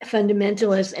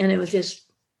fundamentalist, and it was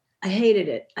just, I hated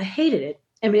it.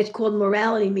 I mean, it's called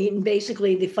Morality Meat, and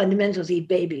basically the fundamentals eat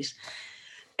babies.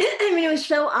 I mean, it was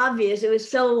so obvious. It was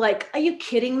so like, are you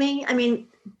kidding me? I mean,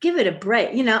 give it a break.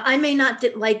 I may not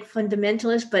like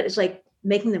fundamentalists, but it's like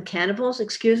making them cannibals.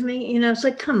 Excuse me. It's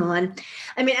like, come on.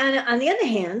 I mean, on the other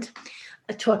hand,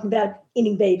 talking about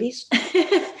eating babies,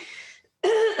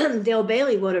 Dale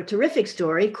Bailey wrote a terrific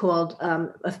story called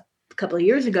a couple of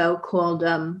years ago called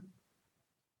oh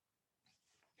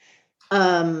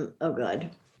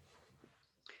God,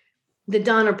 The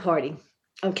Donner Party.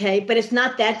 Okay, but it's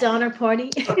not that Donner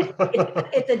Party.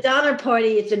 It's a Donner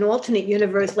Party. It's an alternate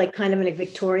universe, like kind of in a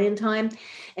Victorian time,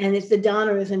 and it's the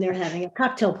Donners, and they're having a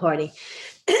cocktail party,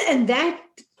 and that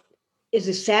is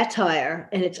a satire,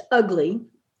 and it's ugly,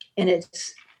 and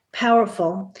it's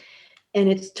powerful, and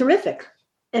it's terrific,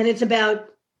 and it's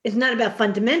not about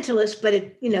fundamentalists, but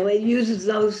it uses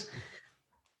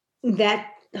that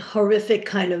horrific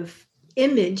kind of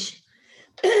image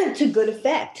to good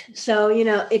effect. So,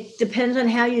 it depends on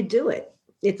how you do it.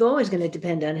 It's always going to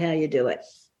depend on how you do it.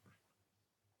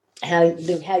 How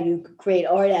you create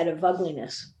art out of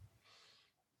ugliness.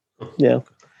 Yeah.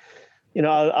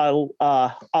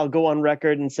 I'll go on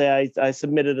record and say I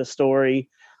submitted a story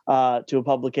to a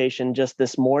publication just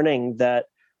this morning that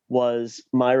was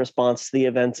my response to the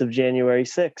events of January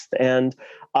 6th. And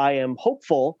I am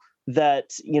hopeful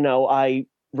that, I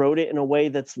wrote it in a way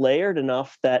that's layered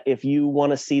enough that if you want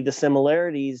to see the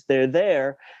similarities, they're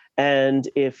there. And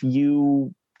if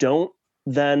you don't,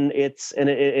 then it's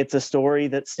a story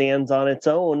that stands on its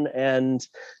own and,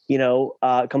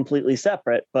 completely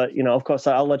separate. But, of course,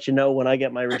 I'll let you know when I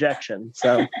get my rejection.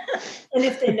 So, and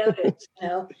if they notice,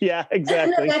 Yeah,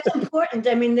 exactly. No, that's important.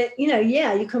 I mean, that,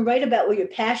 you can write about what you're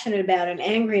passionate about and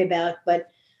angry about, but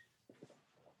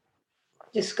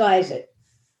disguise it.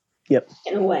 Yep.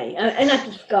 In a way, and not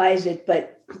disguise it,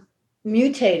 but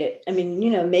mutate it. I mean,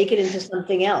 make it into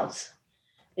something else,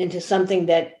 into something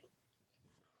that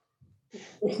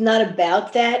it's not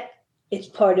about that. It's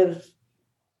part of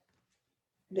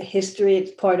the history.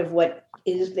 It's part of what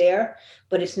is there,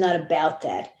 but it's not about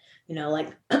that.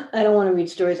 Like I don't want to read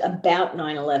stories about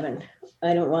 9/11.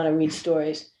 I don't want to read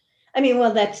stories. I mean,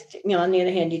 well, that's, on the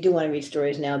other hand, you do want to read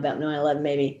stories now about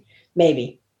 9/11,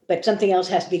 maybe. But something else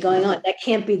has to be going on. That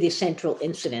can't be the central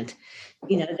incident.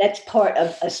 That's part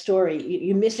of a story.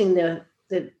 You're missing the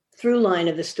through line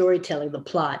of the storytelling, the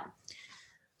plot.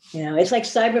 It's like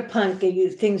cyberpunk.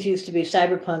 Things used to be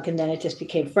cyberpunk, and then it just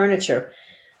became furniture,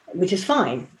 which is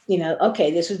fine.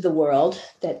 Okay, this is the world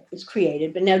that is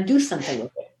created, but now do something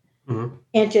with it. Mm-hmm.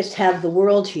 Can't just have the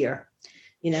world here.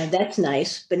 That's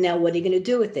nice, but now what are you going to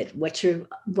do with it?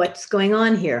 What's going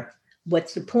on here?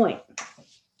 What's the point?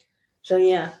 So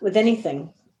yeah, with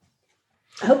anything,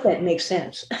 I hope that makes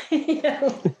sense.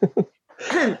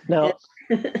 Now,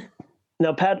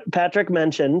 Patrick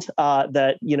mentioned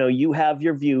that you have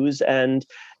your views and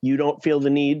you don't feel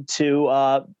the need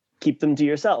to keep them to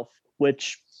yourself,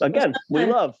 which again we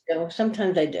love.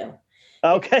 Sometimes I do.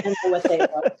 Okay. I know what they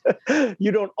are.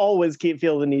 You don't always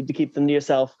feel the need to keep them to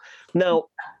yourself. Now,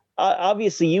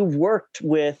 obviously, you've worked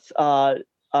with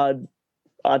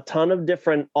a ton of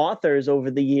different authors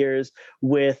over the years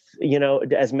with,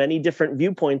 as many different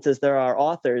viewpoints as there are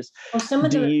authors. Well, some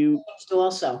of them changed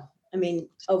also. I mean,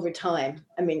 over time.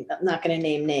 I mean, I'm not going to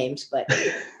name names, but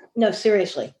no,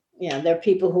 seriously. There are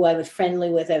people who I was friendly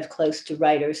with, I was close to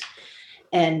writers,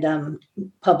 and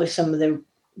published some of the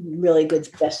really good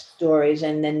best stories,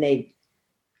 and then they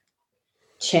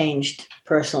changed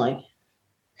personally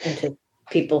into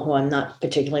people who I'm not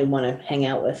particularly want to hang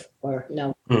out with or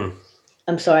no.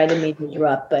 I'm sorry, I didn't mean to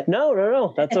interrupt, but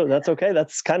no, that's okay.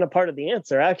 That's kind of part of the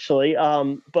answer, actually.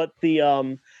 But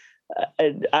the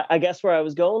I guess where I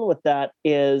was going with that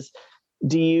is,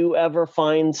 do you ever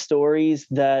find stories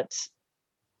that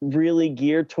really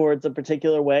gear towards a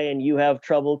particular way, and you have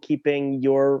trouble keeping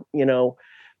your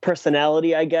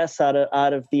personality, I guess, out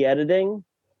of the editing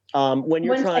when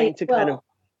you're trying to kind of?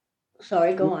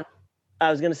 Sorry, go on.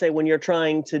 I was going to say, when you're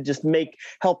trying to just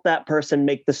help that person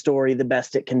make the story the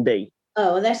best it can be.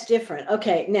 Oh, that's different.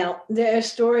 Okay. Now, there are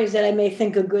stories that I may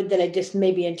think are good that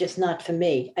maybe are just not for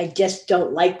me. I just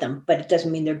don't like them, but it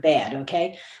doesn't mean they're bad.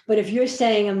 Okay. But if you're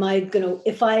saying,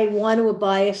 if I want to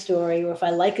buy a story, or if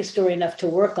I like a story enough to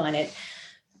work on it,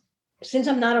 since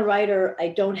I'm not a writer, I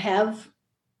don't have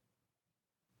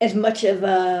as much of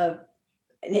an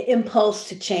impulse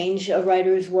to change a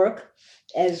writer's work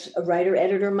as a writer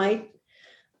editor might.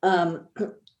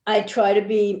 I try to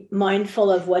be mindful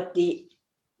of what the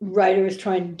writer is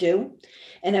trying to do,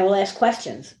 and I will ask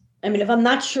questions. I mean, if I'm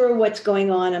not sure what's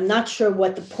going on, I'm not sure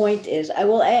what the point is, I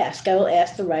will ask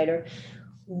the writer,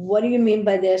 what do you mean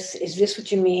by this? Is this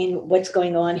what you mean? What's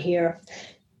going on here?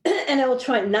 And I will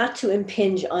try not to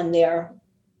impinge on their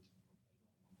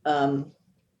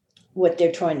what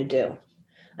they're trying to do.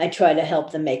 I try to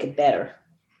help them make it better.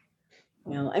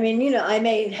 I mean, I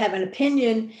may have an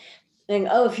opinion and,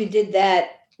 oh, if you did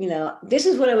that, this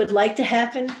is what I would like to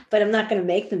happen, but I'm not going to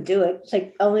make them do it. It's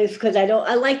like, only because I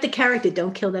like the character.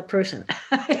 Don't kill that person.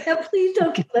 Please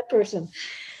don't kill that person.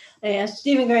 And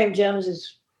Stephen Graham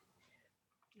Jones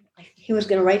he was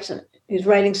going to write something. He was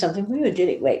writing something. Who did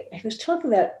it? Wait, he was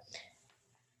talking about,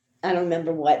 I don't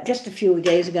remember what, just a few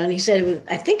days ago. And he said,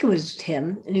 I think it was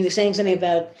him. And he was saying something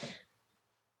about,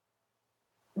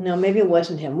 no, maybe it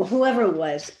wasn't him. Well, whoever it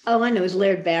was. Oh, I know. It was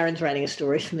Laird Barron's writing a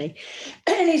story for me.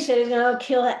 And he said,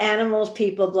 kill animals,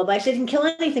 people, blah, blah. I said, you can kill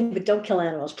anything, but don't kill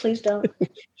animals. Please don't.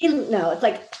 It's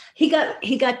like he got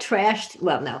trashed.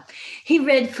 Well, no. He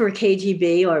read for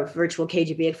KGB or virtual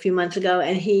KGB a few months ago,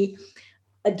 and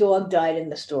a dog died in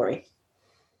the story.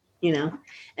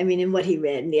 I mean, in what he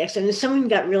read in the excerpt. And someone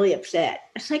got really upset.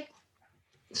 It's like,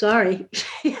 sorry.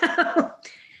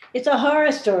 It's a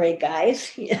horror story,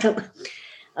 guys.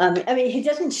 I mean, he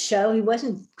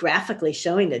wasn't graphically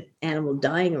showing the animal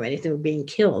dying or anything or being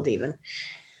killed even.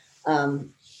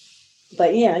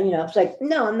 But yeah, it's like,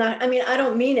 no, I'm not. I mean, I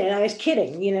don't mean it. I was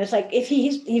kidding. It's like, if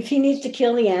he needs to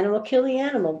kill the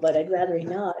animal, but I'd rather he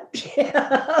not.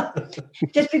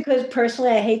 Just because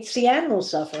personally I hate to see animals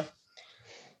suffer.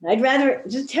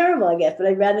 It's terrible, I guess, but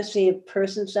I'd rather see a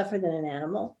person suffer than an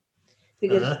animal.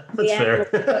 Because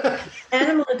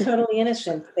animals are totally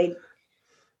innocent.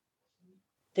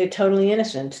 They're totally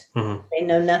innocent. Mm-hmm. They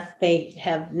know nothing. They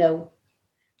have no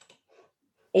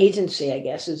agency, I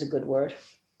guess is a good word.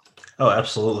 Oh,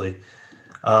 absolutely.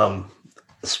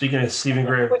 Speaking of Stephen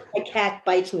Graham. My cat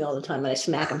bites me all the time and I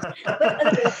smack him.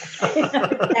 Cat's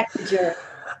a jerk.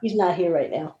 He's not here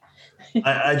right now.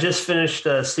 I just finished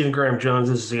Stephen Graham Jones'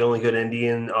 This is the Only Good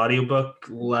Indian audiobook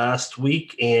last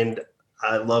week, and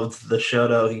I loved the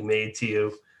shout out he made to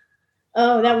you.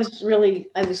 Oh, that was really,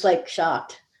 I was like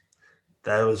shocked.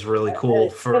 That was really cool.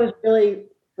 That was really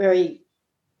very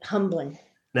humbling.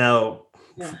 Now,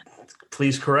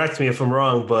 please correct me if I'm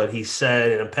wrong, but he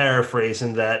said, and I'm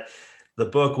paraphrasing, that the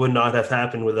book would not have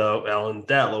happened without Alan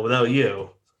Datlow, without you.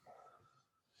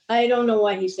 I don't know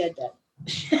why he said that.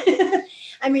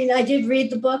 I mean, I did read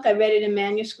the book. I read it in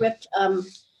manuscript. And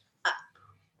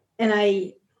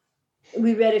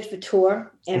we read it for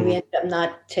tour, and we ended up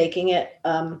not taking it.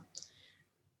 I'm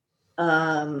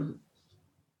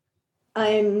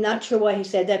not sure why he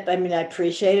said that, but I mean, I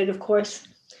appreciate it, of course.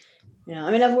 I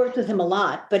mean, I've worked with him a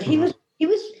lot, but he was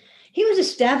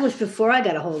established before I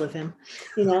got a hold of him.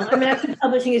 I mean, I've been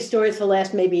publishing his stories for the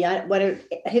last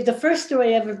the first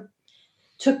story I ever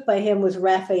took by him was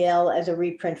Raphael as a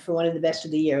reprint for one of the best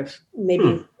of the years,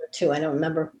 maybe two. I don't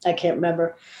remember. I can't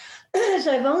remember.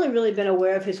 So I've only really been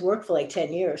aware of his work for like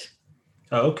 10 years.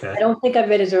 Oh, okay. I don't think I've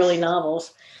read his early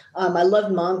novels. I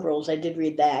love Mongrels. I did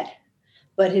read that.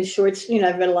 But his shorts,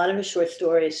 I've read a lot of his short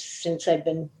stories since I've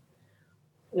been,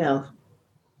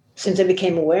 since I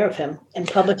became aware of him and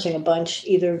publishing a bunch,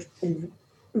 either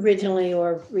originally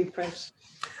or reprints.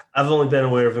 I've only been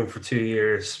aware of him for 2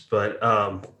 years, but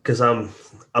because I'm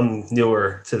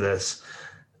newer to this.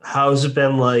 How's it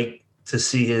been like to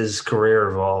see his career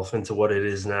evolve into what it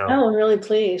is now? Oh, I'm really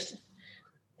pleased.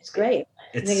 It's great.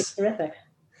 I think it's terrific.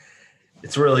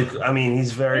 It's really, I mean,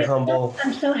 he's very humble.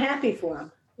 I'm so happy for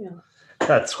him.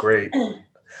 That's great.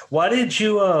 Why did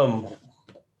you,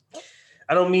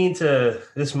 I don't mean to,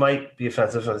 this might be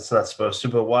offensive if it's not supposed to,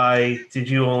 but why did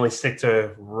you only stick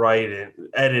to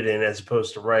editing as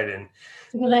opposed to writing?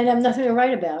 Because I have nothing to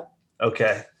write about.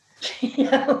 Okay.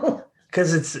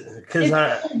 Because it's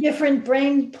different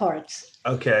brain parts.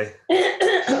 Okay.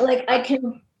 Like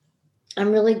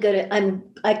I'm really good at,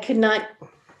 I could not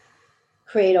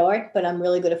create art, but I'm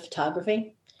really good at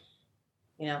photography.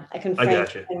 I can frame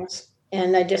things.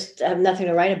 And I just have nothing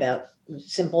to write about.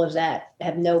 Simple as that.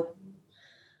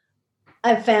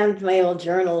 I found my old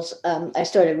journals. I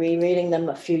started rereading them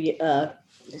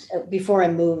before I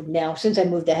moved. Now, since I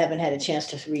moved, I haven't had a chance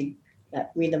to read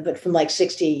them, but from like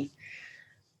 67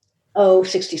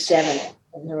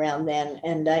 and around then.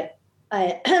 And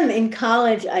I in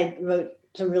college, I wrote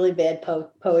some really bad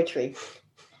poetry.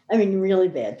 I mean, really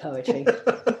bad poetry.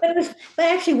 but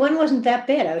actually, one wasn't that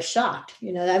bad. I was shocked.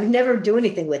 I would never do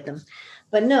anything with them.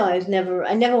 But no, I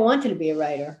never wanted to be a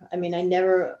writer. I mean,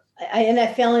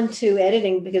 I fell into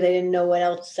editing because I didn't know what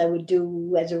else I would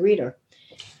do as a reader,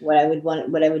 what I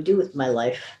would do with my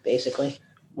life, basically.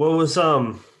 What was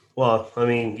Well, I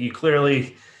mean, you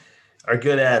clearly are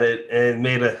good at it and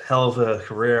made a hell of a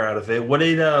career out of it.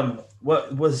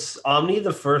 What was Omni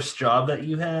the first job that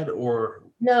you had, or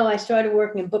No, I started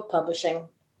working in book publishing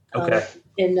um, okay?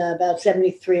 in about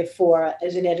 73 or 4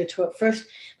 as an editor.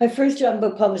 My first job in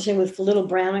book publishing was for Little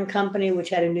Brown and Company, which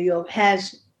had a New York,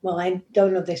 well, I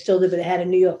don't know if they still do, but it had a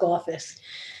New York office.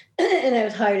 And I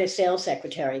was hired as sales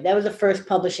secretary. That was the first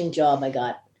publishing job I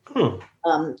got. Hmm.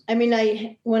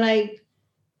 When I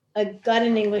got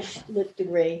an English lit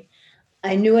degree,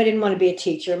 I knew I didn't want to be a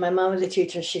teacher. My mom was a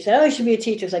teacher. She said, "Oh, you should be a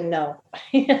teacher." I was like, "No."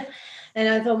 And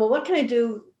I thought, well, what can I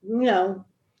do,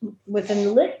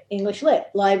 within English lit,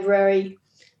 library,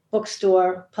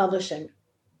 bookstore, publishing.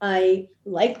 I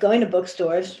like going to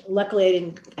bookstores.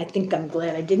 Luckily, I'm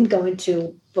glad I didn't go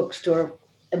into bookstore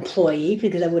employee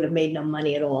because I would have made no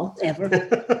money at all, ever.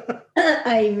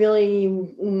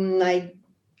 I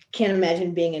can't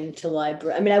imagine being into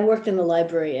library. I mean, I worked in the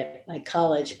library at my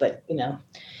college, but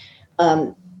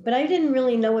but I didn't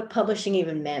really know what publishing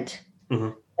even meant.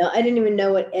 Mhm. I didn't even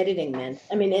know what editing meant.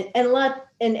 I mean,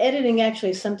 and editing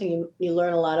actually is something you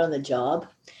learn a lot on the job.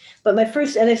 But my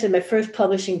first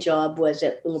publishing job was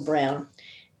at Little Brown,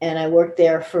 and I worked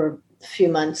there for a few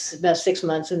months, about 6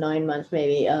 months or 9 months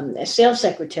maybe, as sales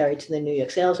secretary to the New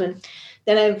York salesman.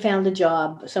 Then I found a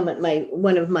job.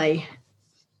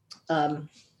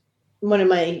 One of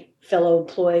my fellow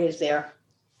employees there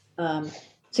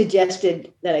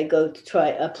suggested that I go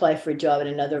to apply for a job at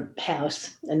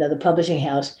another publishing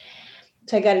house.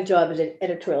 So I got a job as an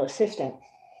editorial assistant.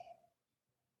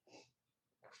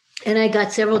 And I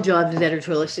got several jobs as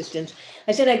editorial assistants.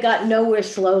 I said I got nowhere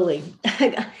slowly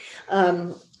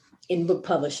in book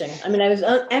publishing. I mean, I was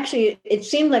actually, it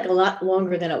seemed like a lot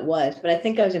longer than it was, but I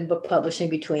think I was in book publishing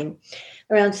between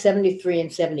around 73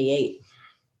 and 78.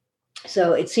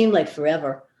 So it seemed like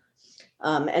forever.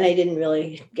 And I didn't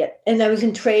really and I was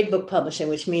in trade book publishing,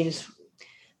 which means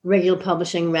regular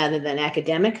publishing rather than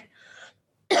academic.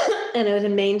 And I was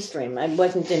in mainstream. I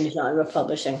wasn't in genre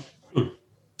publishing.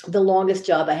 The longest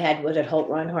job I had was at Holt,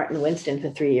 Rinehart and Winston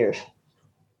for 3 years.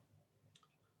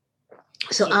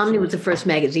 So Omni was the first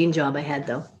magazine job I had,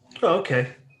 though. Oh, okay.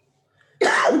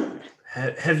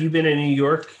 Have you been in New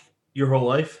York your whole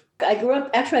life? I grew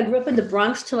up in the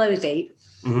Bronx till I was 8.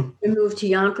 Mm-hmm. I moved to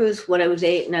Yonkers when I was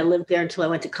 8, and I lived there until I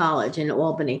went to college in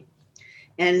Albany.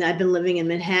 And I've been living in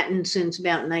Manhattan since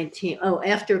about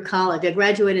after college. I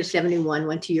graduated in 71,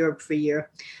 went to Europe for a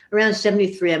year. Around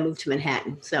 73, I moved to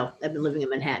Manhattan. So I've been living in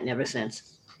Manhattan ever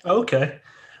since. Okay.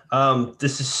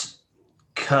 This is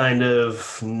kind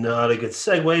of not a good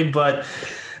segue, but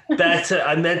back to,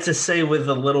 I meant to say with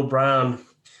the Little Brown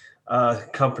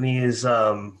company is,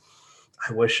 I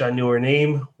wish I knew her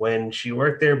name when she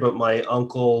worked there, but my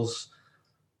uncle's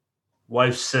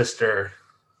wife's sister,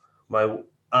 my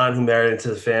aunt who married into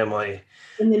the family.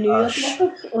 In the New York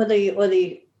office or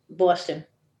the Boston?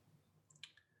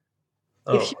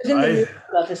 If she was in the New York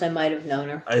office, I might have known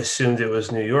her. I assumed it was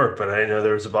New York, but I didn't know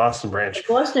there was a Boston branch.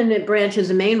 The Boston branch is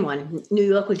the main one. New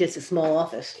York was just a small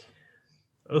office.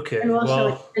 Okay. And also,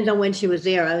 it depends on when she was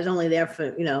there. I was only there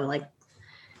for, like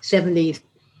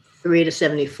 73 to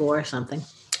 74 or something.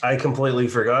 I completely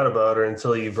forgot about her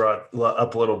until you brought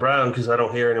up Little Brown, because I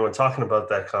don't hear anyone talking about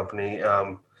that company,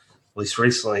 at least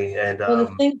recently. And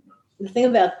the thing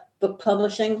about book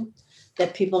publishing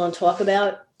that people don't talk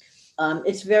about,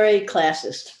 it's very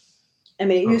classist. I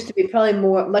mean, it used to be probably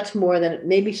much more than,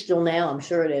 maybe still now, I'm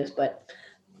sure it is, but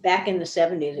back in the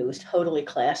 70s, it was totally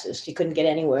classist. You couldn't get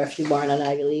anywhere if you weren't an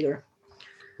Ivy Leaguer.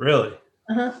 Really?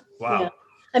 Uh-huh. Wow. Yeah.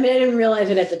 I mean, I didn't realize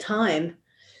it at the time,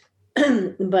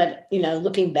 but,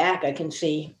 looking back, I can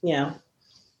see,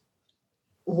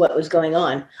 what was going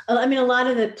on. I mean, a lot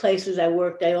of the places I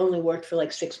worked, I only worked for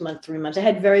like 6 months, 3 months. I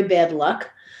had very bad luck.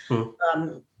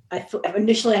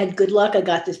 Initially, I had good luck. I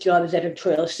got this job as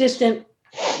editorial assistant.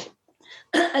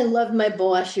 I loved my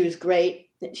boss. She was great.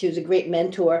 She was a great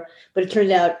mentor. But it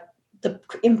turned out the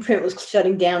imprint was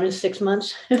shutting down in 6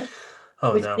 months.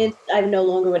 Which meant I no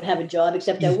longer would have a job,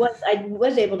 except I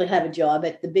was able to have a job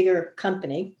at the bigger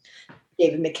company,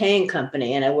 David McKay &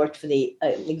 Company, and I worked for the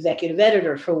executive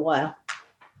editor for a while.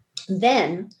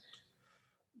 Then,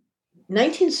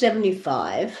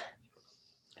 1975,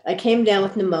 I came down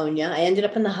with pneumonia. I ended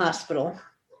up in the hospital.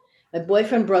 My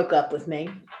boyfriend broke up with me.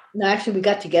 No, actually, we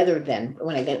got together then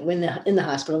when I got in the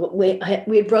hospital. We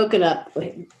had broken up.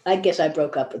 I guess I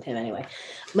broke up with him anyway.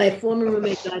 My former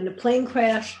roommate died in a plane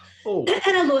crash. Oh.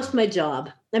 And I lost my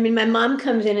job. I mean, my mom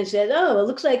comes in and says, "Oh, it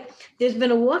looks like there's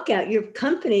been a walkout. Your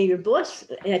company, your boss,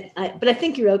 but I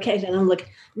think you're okay." And I'm like,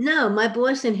 "No, my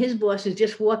boss and his boss has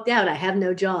just walked out. I have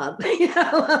no job."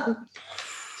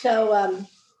 So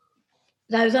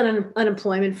I was on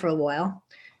unemployment for a while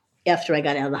after I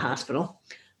got out of the hospital.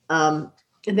 And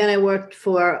then I worked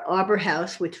for Arbor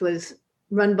House, which was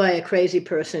run by a crazy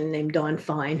person named Dawn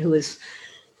Fine, who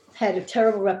had a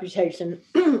terrible reputation.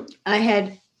 When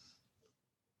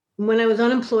I was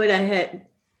unemployed,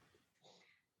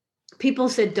 people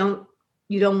said,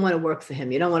 you don't want to work for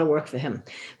him. You don't want to work for him.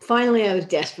 Finally, I was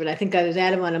desperate. I think I was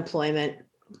out of unemployment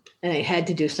and I had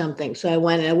to do something. So I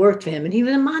went and I worked for him, and he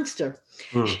was a monster.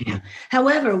 Mm-hmm.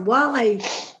 However, while I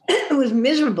was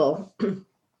miserable,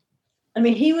 I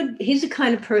mean, he's the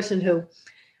kind of person who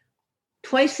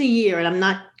twice a year, and I'm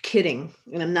not kidding,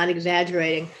 and I'm not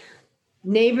exaggerating,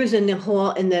 neighbors in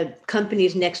the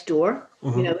companies next door,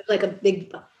 mm-hmm. It's like a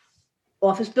big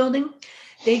office building.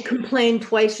 They complained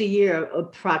twice a year,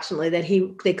 approximately, that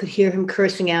they could hear him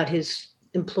cursing out his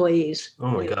employees.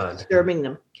 Oh my God. Disturbing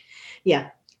them.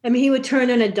 Yeah. I mean, he would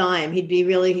turn on a dime. He'd be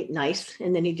really nice.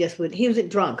 And then he was a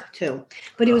drunk too,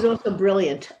 but he was also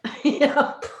brilliant.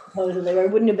 Supposedly, I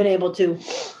wouldn't have been able to,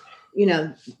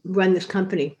 run this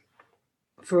company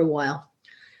for a while.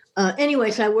 Anyway,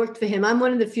 so I worked for him. I'm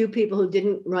one of the few people who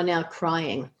didn't run out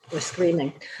crying or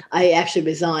screaming. I actually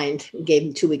resigned, gave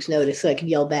him 2 weeks notice so I could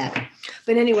yell back.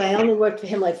 But anyway, I only worked for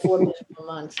him like 4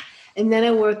 months. And then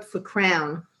I worked for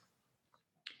Crown.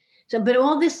 So, but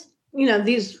all this,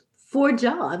 these 4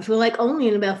 jobs were like only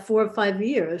in about 4 or 5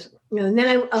 years. And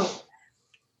then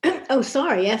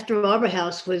after Arbor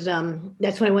House was,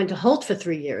 that's when I went to Holt for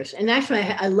 3 years. And actually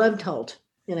I loved Holt,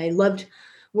 and I loved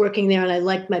working there, and I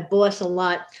liked my boss a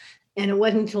lot. And it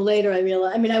wasn't until later I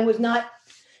realized,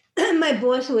 my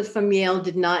boss, who was from Yale,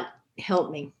 did not help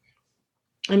me.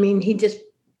 I mean, as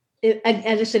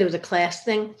I said, it was a class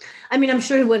thing. I mean, I'm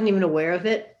sure he wasn't even aware of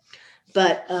it,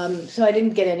 but so I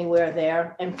didn't get anywhere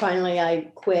there. And finally I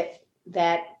quit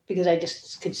that because I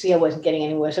just could see I wasn't getting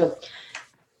anywhere. So,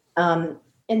 and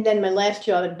then my last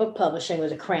job in book publishing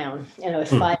was a Crown, and I was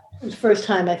fired. It was the first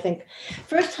time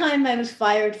I was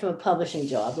fired from a publishing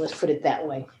job. Let's put it that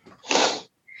way.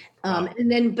 And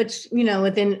then,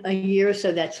 within a year or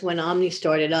so, that's when Omni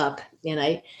started up, and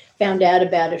I found out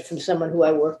about it from someone who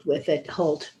I worked with at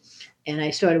Holt, and I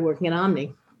started working at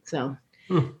Omni. So,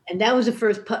 and that was the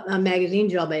first magazine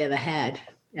job I ever had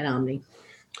at Omni.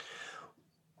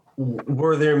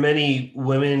 Were there many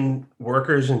women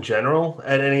workers in general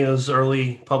at any of those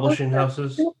early publishing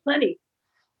houses? Plenty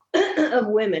of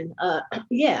women.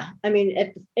 Yeah. I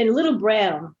mean, in Little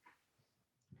Brown,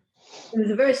 it was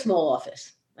a very small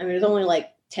office. I mean, it was only like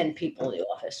 10 people in the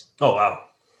office. Oh, wow.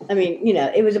 I mean,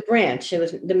 it was a branch. It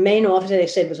was the main office, they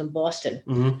said, was in Boston.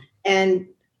 Mm-hmm. And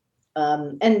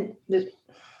the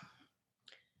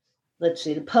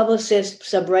publicist,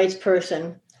 sub-rights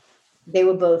person, they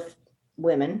were both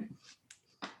women.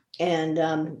 And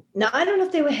now I don't know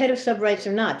if they were head of sub-rights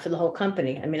or not for the whole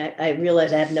company. I mean, I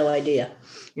realize I have no idea,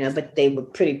 but they were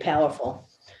pretty powerful.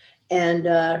 And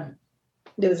there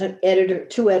was an editor,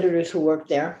 2 editors who worked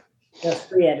there.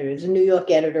 3 editors. A New York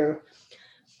editor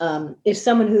is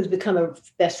someone who's become a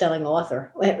best-selling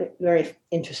author. Very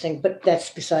interesting, but that's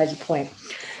besides the point.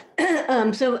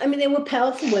 So, I mean, there were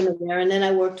powerful women there. And then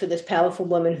I worked with this powerful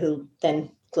woman who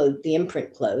then the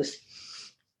imprint closed.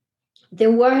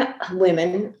 There were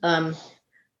women.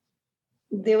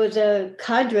 There was a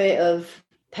cadre of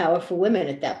powerful women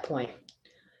at that point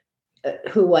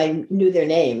who I knew their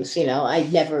names. I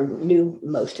never knew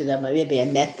most of them. Maybe I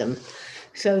met them.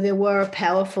 So there were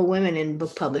powerful women in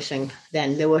book publishing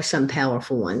then. There were some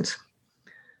powerful ones.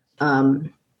 But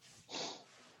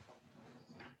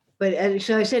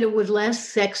so I said it was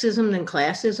less sexism than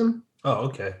classism. Oh,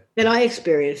 okay. That I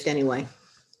experienced anyway.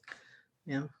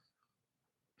 Yeah.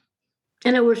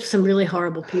 And I worked with some really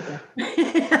horrible people.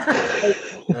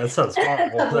 That sounds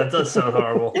horrible. That does sound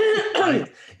horrible.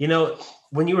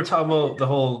 When you were talking about the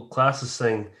whole classes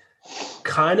thing,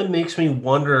 kind of makes me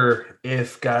wonder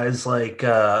if guys like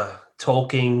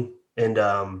Tolkien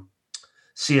and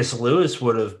C.S. Lewis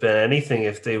would have been anything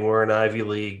if they weren't Ivy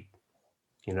League,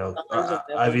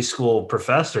 Ivy School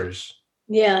professors.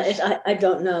 Yeah, I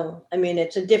don't know. I mean,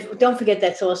 it's a different. Don't forget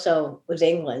that's also was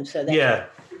England, so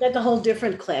that's a whole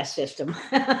different class system.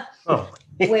 Oh,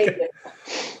 way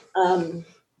different.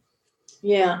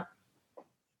 Yeah.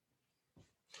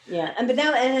 Yeah, but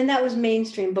that was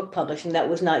mainstream book publishing. That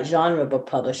was not genre book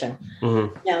publishing.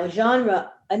 Mm-hmm. Now,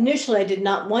 genre, initially I did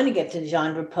not want to get to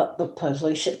genre book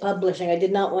publishing. I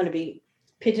did not want to be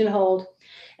pigeonholed.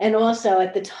 And also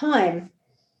at the time,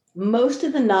 most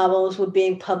of the novels were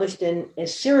being published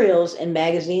as serials in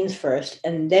magazines first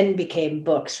and then became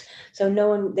books. So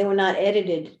they were not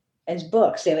edited as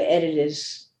books. They were edited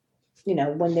as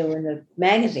when they were in the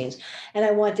magazines, and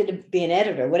I wanted to be an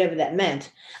editor, whatever that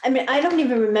meant. I mean, I don't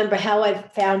even remember how I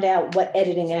found out what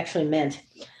editing actually meant.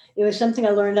 It was something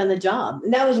I learned on the job.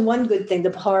 And that was one good thing,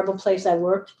 the horrible place I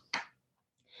worked.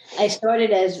 I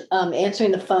started as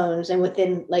answering the phones, and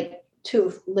within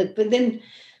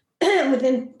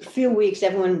within a few weeks,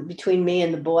 everyone between me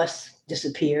and the boss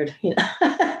disappeared.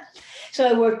 So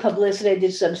I worked publicity, I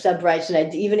did some subwrites, and I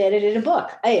even edited a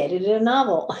book. I edited a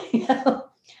novel.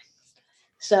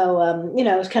 So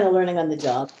I was kind of learning on the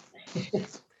job. Do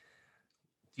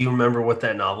you remember what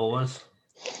that novel was?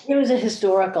 It was a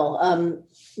historical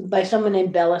by someone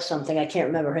named Bella something. I can't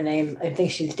remember her name. I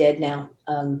think she's dead now.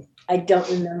 I don't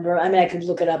remember. I mean, I could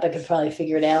look it up. I could probably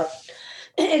figure it out.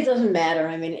 It doesn't matter.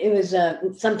 I mean, it was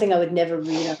something I would never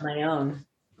read on my own.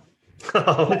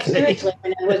 Okay. But seriously,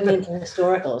 I wasn't into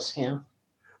historicals,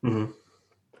 Mm-hmm.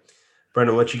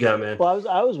 Brendan, what you got, man? Well,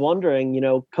 I was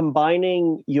wondering,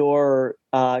 combining your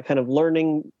kind of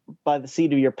learning by the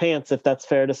seat of your pants, if that's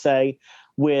fair to say,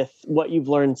 with what you've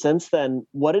learned since then,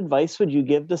 what advice would you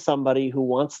give to somebody who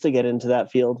wants to get into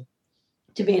that field?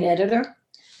 To be an editor?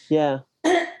 Yeah.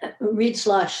 Read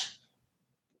slush.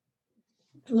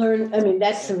 Learn. I mean,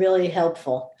 that's really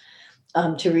helpful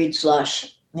to read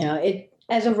slush. It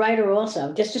as a writer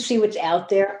also, just to see what's out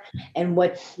there and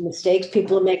what mistakes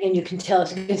people are making. You can tell.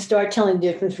 You can start telling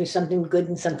the difference between something good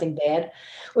and something bad,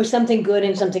 or something good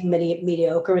and something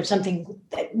mediocre, and something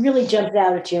that really jumps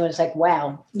out at you. And it's like,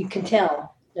 wow, you can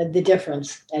tell the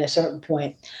difference at a certain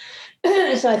point.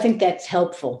 So I think that's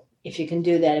helpful if you can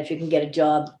do that. If you can get a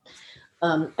job.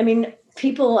 I mean,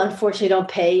 people unfortunately don't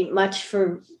pay much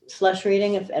for slush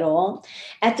reading, if at all.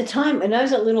 At the time, when I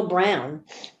was at Little Brown,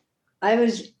 I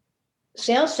was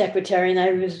sales secretary,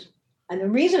 and the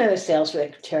reason I was sales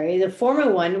secretary, the former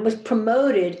one was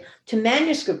promoted to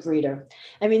manuscript reader.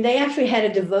 I mean, they actually had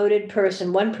a devoted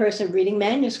person, one person reading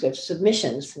manuscripts,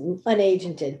 submissions,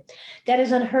 unagented. That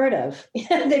is unheard of.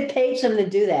 They paid someone to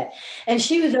do that. And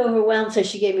she was overwhelmed, so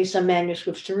she gave me some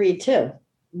manuscripts to read too.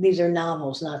 These are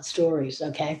novels, not stories,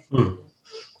 okay?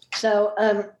 So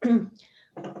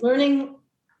learning,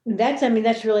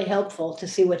 that's really helpful to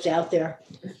see what's out there,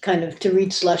 kind of to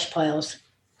read slush piles.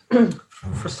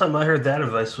 First time I heard that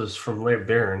advice was from Larry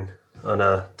Barron on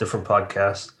a different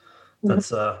podcast.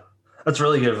 That's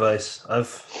really good advice.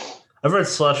 I've read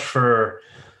slush for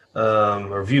a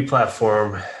review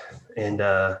platform, and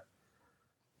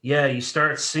you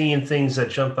start seeing things that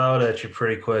jump out at you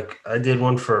pretty quick. I did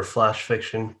one for a flash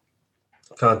fiction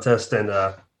contest, and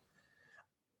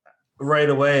right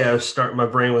away my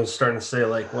brain was starting to say,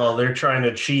 like, well, they're trying to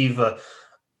achieve a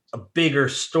bigger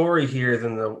story here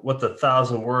than what the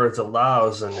 1,000 words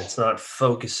allows, and it's not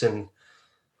focusing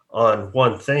on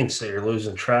one thing, so you're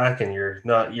losing track, and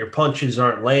your punches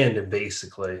aren't landing,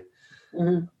 basically.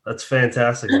 Mm-hmm. That's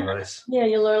fantastic advice. Yeah,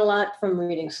 you learn a lot from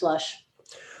reading slush.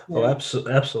 Oh,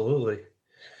 absolutely.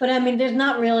 But I mean, there's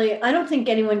not really, I don't think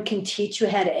anyone can teach you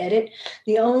how to edit.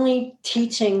 The only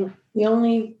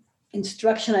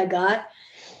instruction I got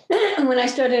when I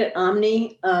started at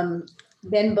Omni,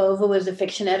 Ben Bova was the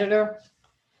fiction editor,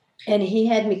 and he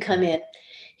had me come in.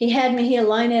 He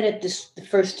line edit the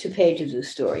first 2 pages of the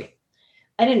story.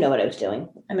 I didn't know what I was doing.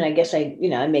 I mean, I guess I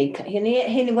made,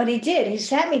 and what he did, he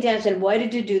sat me down and said, why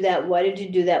did you do that? Why did you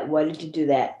do that? Why did you do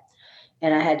that?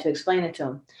 And I had to explain it to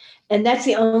him. And that's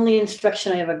the only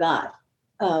instruction I ever got.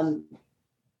 So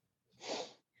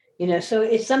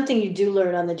it's something you do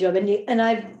learn on the job. And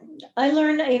I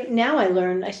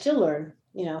still learn,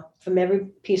 from every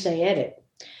piece I edit.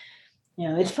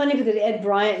 It's funny because Ed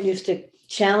Bryant used to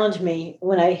challenge me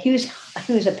when he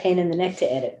was a pain in the neck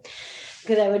to edit,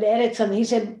 because I would edit something. He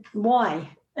said, why?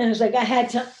 And it was like, I had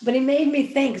to, but he made me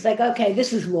think. It's like, okay,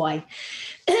 this is why,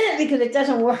 because it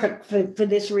doesn't work for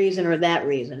this reason or that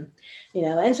reason,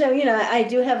 And so, I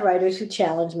do have writers who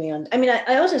challenge me on,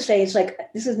 I also say it's like,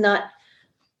 this is not,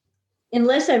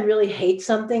 unless I really hate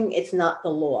something, it's not the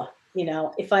law.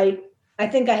 If I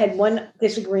think I had one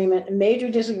disagreement, a major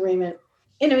disagreement,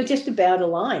 and it was just about a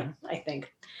line, I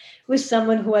think, with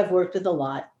someone who I've worked with a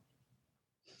lot.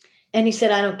 And he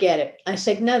said, I don't get it. I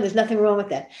said, no, there's nothing wrong with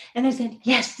that. And I said,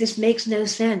 yes, this makes no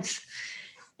sense.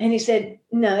 And he said,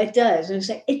 no, it does. And I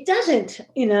said, it doesn't,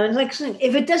 and like,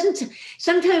 if it doesn't,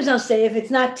 sometimes I'll say, if it's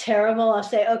not terrible, I'll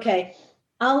say, okay,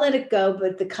 I'll let it go,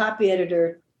 but the copy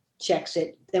editor checks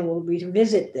it, then we'll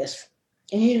revisit this.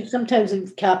 And sometimes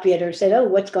the copy editor said, oh,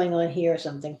 what's going on here or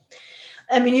something.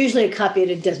 Usually a copy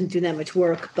editor doesn't do that much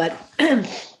work, but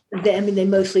they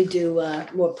mostly do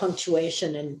more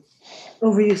punctuation and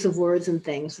overuse of words and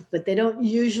things, but they don't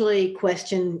usually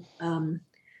question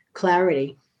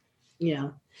clarity,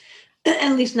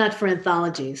 at least not for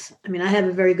anthologies. I mean, I have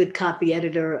a very good copy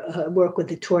editor, work with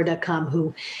thetor.com,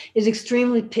 who is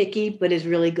extremely picky, but is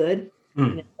really good.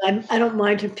 You know, I don't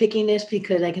mind her pickiness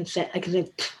because I can say,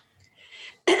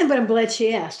 but I'm glad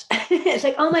she asked. It's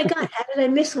like, oh my God, how did I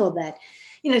miss all that?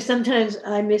 You know, sometimes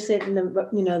I miss it and,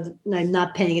 I'm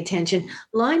not paying attention.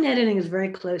 Line editing is very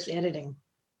close editing.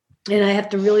 And I have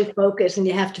to really focus, and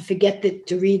you have to forget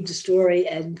to read the story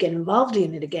and get involved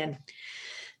in it again.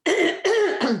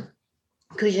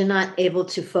 Because you're not able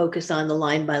to focus on the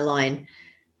line by line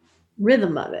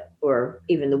rhythm of it, or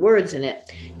even the words in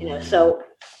it. You know, so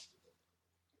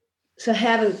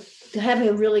having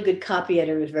a really good copy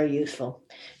editor is very useful.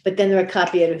 But then there are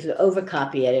copy editors that over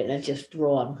copy edit and it's just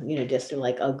wrong. You know, just they're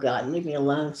like, oh God, leave me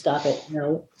alone, stop it.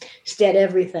 No, instead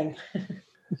everything. I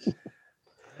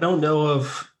don't know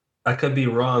of, I could be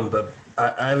wrong, but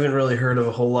I haven't really heard of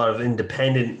a whole lot of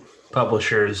independent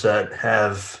publishers that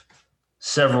have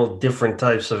several different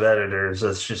types of editors.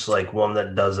 That's just like one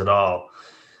that does it all.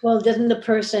 Well, doesn't the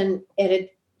person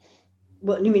edit,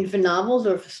 what you mean, for novels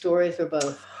or for stories or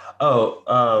both?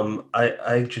 Oh,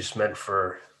 I just meant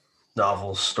for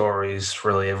novels, stories,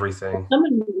 really everything.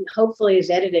 Someone hopefully is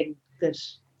editing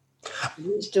this.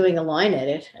 He's doing a line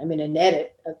edit. I mean, an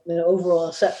edit, an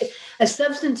overall, a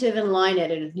substantive and line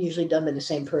edit is usually done by the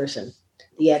same person,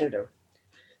 the editor.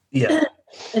 Yeah.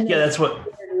 And yeah, that's what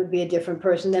it would be a different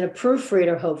person. Then a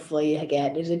proofreader, hopefully,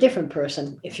 again, is a different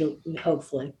person. If you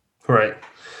hopefully. Right.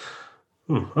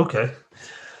 Okay.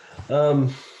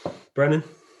 Brennan?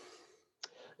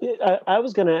 I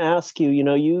was going to ask you,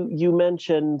 you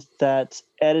mentioned that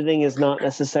editing is not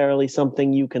necessarily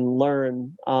something you can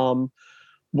learn. And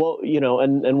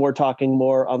we're talking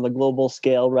more on the global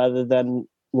scale rather than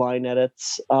line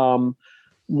edits.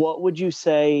 What would you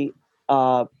say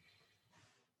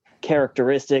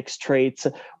characteristics, traits,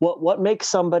 what makes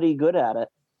somebody good at it?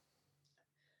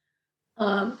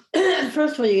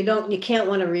 First of all, you can't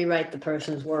want to rewrite the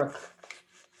person's work.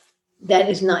 That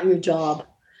is not your job.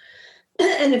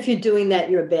 And if you're doing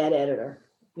that, you're a bad editor,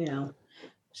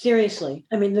 seriously.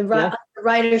 I mean, the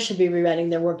writer should be rewriting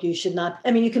their work. You should not.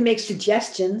 I mean, you can make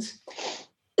suggestions,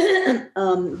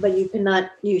 but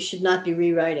you should not be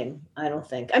rewriting, I don't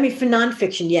think. I mean, for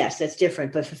nonfiction, yes, that's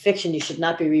different. But for fiction, you should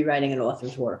not be rewriting an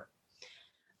author's work.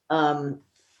 You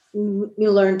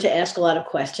learn to ask a lot of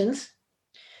questions.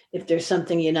 If there's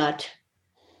something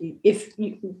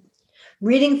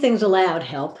reading things aloud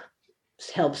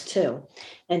helps too.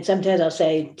 And sometimes I'll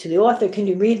say to the author, can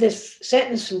you read this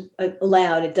sentence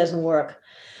aloud? It doesn't work.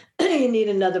 You need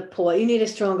another pause. You need a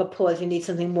stronger pause. You need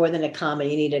something more than a comma.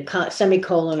 You need a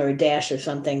semicolon or a dash or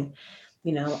something.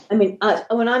 I mean,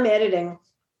 when I'm editing,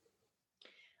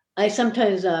 I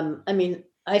sometimes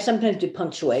do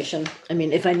punctuation. I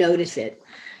mean, if I notice it,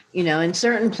 in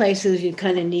certain places you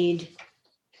kind of need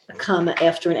a comma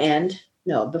after an end.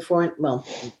 No, before, well,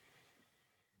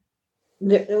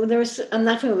 I'm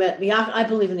not talking about I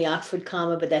believe in the Oxford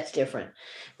comma, but that's different.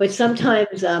 But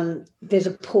sometimes there's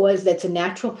a pause that's a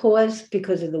natural pause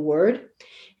because of the word.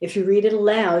 If you read it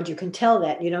aloud, you can tell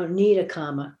that you don't need a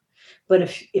comma. But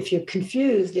if you're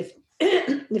confused, if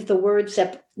the word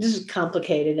this is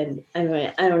complicated, and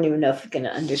I don't even know if you're going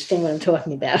to understand what I'm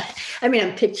talking about. I mean,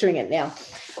 I'm picturing it now.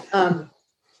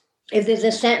 If there's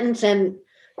a sentence and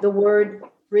the word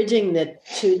bridging the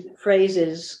two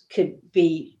phrases could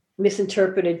be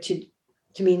misinterpreted to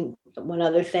mean one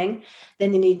other thing,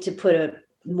 then you need to put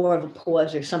more of a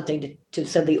pause or something to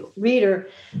so the reader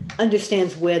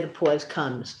understands where the pause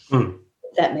comes. If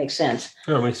that makes sense.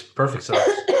 Oh, it makes perfect sense.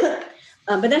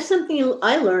 But that's something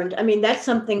I learned. I mean, that's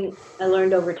something I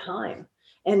learned over time,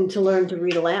 and to learn to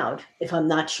read aloud if I'm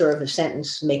not sure of a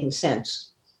sentence making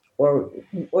sense, or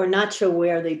not sure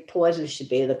where the pauses should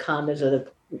be, the commas or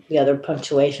the other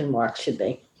punctuation marks should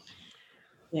be.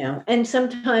 And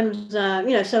sometimes,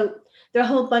 so there are a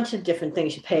whole bunch of different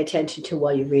things you pay attention to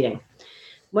while you're reading.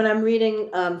 When I'm reading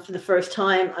for the first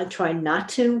time, I try not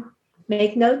to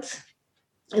make notes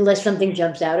unless something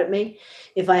jumps out at me.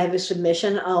 If I have a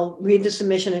submission, I'll read the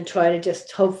submission and try to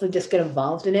hopefully just get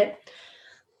involved in it.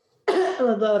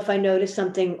 Although if I notice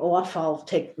something off, I'll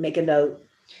make a note.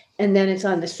 And then it's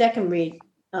on the second read.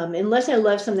 Unless I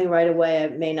love something right away, I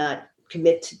may not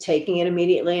commit to taking it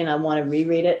immediately, and I want to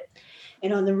reread it.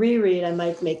 And on the reread, I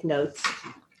might make notes.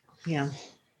 Yeah.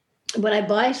 When I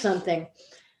buy something,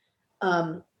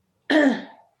 I'll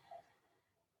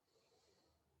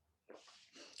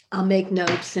make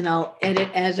notes and I'll edit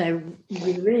as I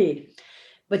reread.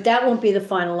 But that won't be the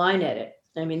final line edit.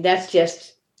 I mean, that's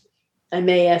just, I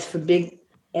may ask for big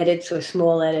edits or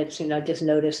small edits, just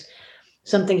notice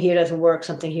something here doesn't work,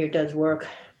 something here does work.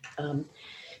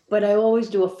 but I always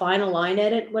do a final line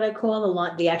edit. What I call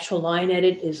the actual line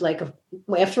edit is like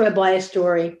after I buy a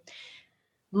story,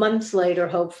 months later,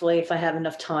 hopefully, if I have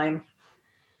enough time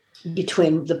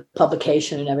between the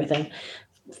publication and everything,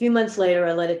 a few months later,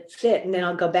 I let it sit, and then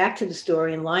I'll go back to the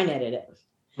story and line edit it.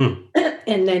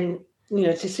 And then,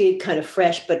 to see it kind of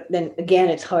fresh. But then again,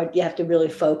 it's hard. You have to really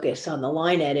focus on the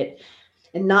line edit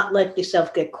and not let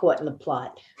yourself get caught in the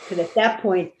plot. Because at that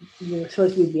point, you're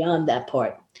supposed to be beyond that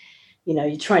part.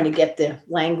 You're trying to get the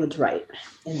language right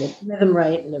and the rhythm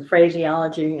right and the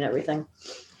phraseology and everything.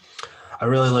 I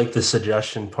really like the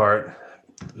suggestion part.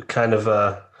 Kind of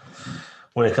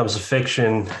when it comes to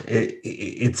fiction,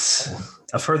 it's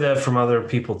I've heard that from other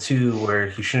people too, where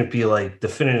you shouldn't be like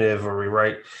definitive or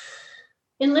rewrite.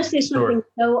 Unless there's something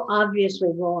so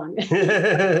obviously wrong.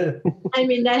 I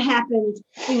mean, that happens,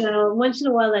 once in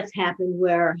a while that's happened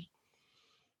where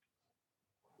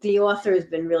the author has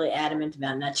been really adamant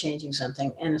about not changing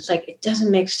something. And it's like, it doesn't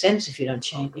make sense if you don't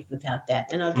change it without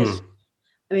that.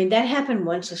 And that happened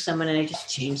once with someone and I just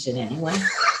changed it anyway.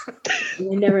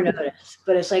 And I never noticed.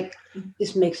 But it's like,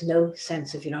 this makes no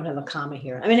sense if you don't have a comma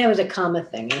here. I mean, it was a comma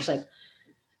thing. It was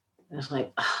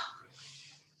like, oh.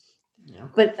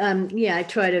 But I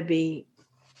try to be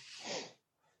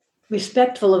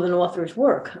respectful of an author's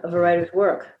work, of a writer's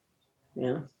work.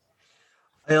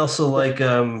 I also like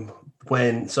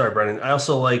Brendan. I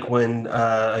also like when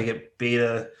I get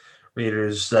beta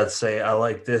readers that say I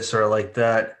like this or I like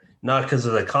that, not because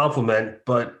of the compliment,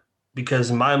 but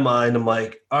because in my mind I'm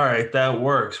like, all right, that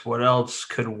works. What else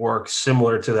could work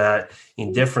similar to that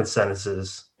in different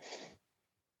sentences?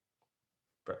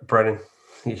 Brendan,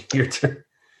 your turn.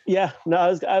 Yeah, no,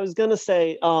 I was going to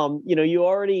say, you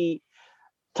already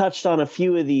touched on a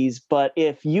few of these, but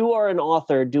if you are an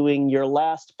author doing your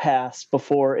last pass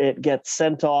before it gets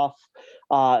sent off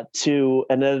to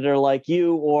an editor like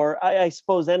you, or I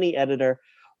suppose any editor,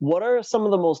 what are some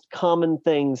of the most common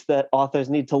things that authors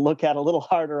need to look at a little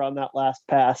harder on that last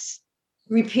pass?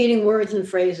 Repeating words and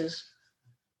phrases.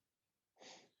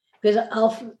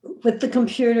 Because with the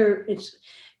computer,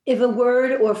 if a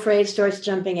word or phrase starts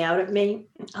jumping out at me,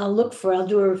 I'll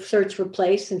do a search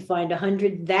replace and find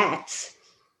 100 that's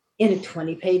in a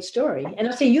 20-page story. And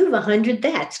I'll say, you have 100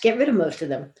 that's. Get rid of most of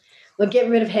them. Or get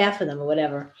rid of half of them or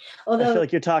whatever. Although I feel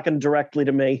like you're talking directly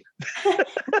to me.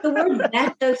 The word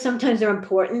that, though, sometimes they're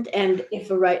important. And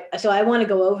so I want to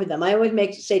go over them. I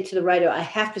always say to the writer, I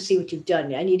have to see what you've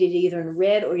done. I need it either in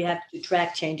red or you have to do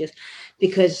track changes.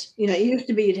 Because, it used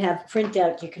to be you'd have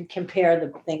printout, you can compare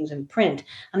the things in print.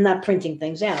 I'm not printing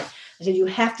things out. I said, you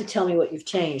have to tell me what you've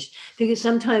changed. Because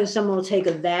sometimes someone will take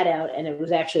a that out and it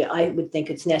was actually, I would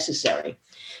think it's necessary.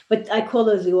 But I call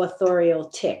those the authorial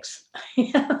tics.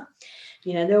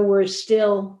 There were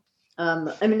still, there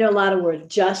are a lot of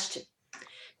words,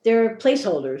 they're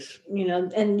placeholders,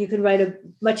 and you can write a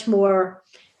much more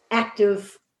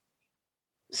active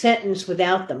sentence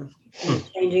without them.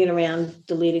 Changing it around,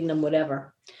 deleting them,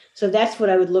 whatever. So that's what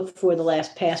I would look for the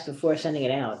last pass before sending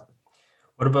it out.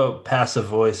 What about passive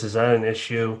voice? Is that an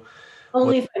issue?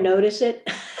 Only if I notice it.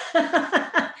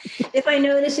 If I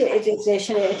notice it, it's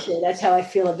an issue. That's how I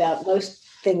feel about most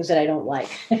things that I don't like.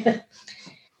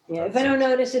 If I don't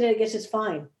notice it, I guess it's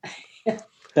fine.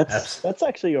 That's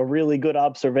actually a really good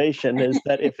observation, is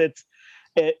that if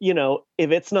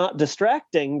it's not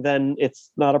distracting, then it's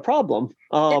not a problem.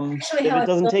 If it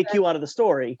doesn't take you out of the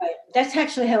story. Right. That's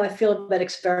actually how I feel about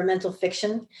experimental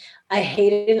fiction. I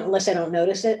hate it unless I don't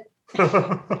notice it.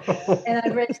 And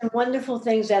I've read some wonderful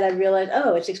things that I realized,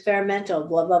 oh, it's experimental,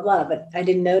 blah, blah, blah, but I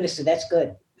didn't notice it. That's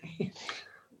good.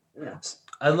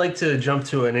 I'd like to jump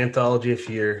to an anthology if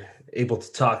you're able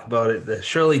to talk about it. The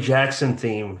Shirley Jackson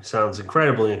theme sounds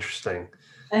incredibly interesting.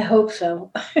 I hope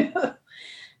so. I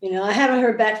haven't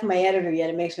heard back from my editor yet.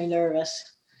 It makes me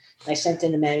nervous. I sent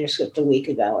in the manuscript a week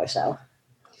ago or so.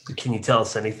 Can you tell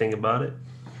us anything about it?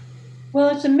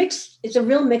 Well, it's a mix. It's a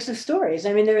real mix of stories.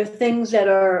 I mean, there are things that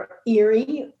are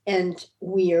eerie and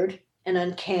weird and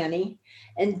uncanny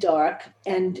and dark.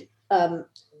 And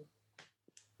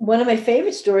one of my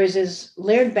favorite stories is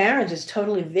Laird Barnes is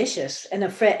totally vicious and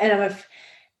it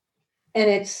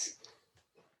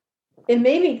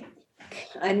may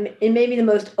be the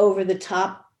most over the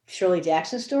top Shirley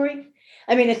Jackson story.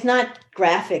 I mean, it's not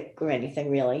graphic or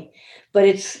anything really, but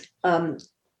it's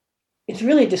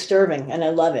really disturbing and I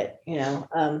love it.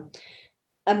 I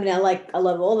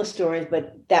love all the stories,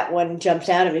 but that one jumps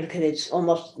out at me because it's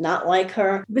almost not like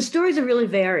her. The stories are really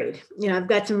varied. I've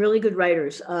got some really good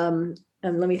writers.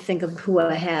 And let me think of who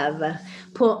I have.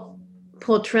 Paul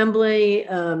Tremblay,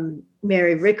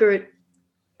 Mary Rickert,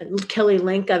 Kelly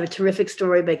Link. I have a terrific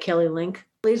story by Kelly Link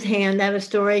Liz Hand, I have a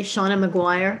story. Shauna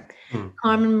McGuire,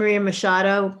 Carmen Maria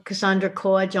Machado, Cassandra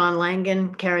Kaur, John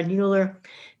Langan, Karen Mueller,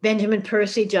 Benjamin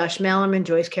Percy, Josh Mallerman,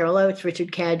 Joyce Carol Oates,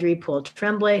 Richard Kadri, Paul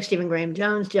Tremblay, Stephen Graham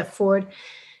Jones, Jeff Ford,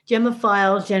 Gemma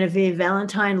Files, Genevieve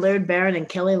Valentine, Laird Barron, and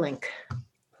Kelly Link.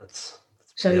 That's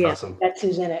awesome. That's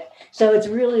who's in it. So it's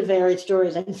really varied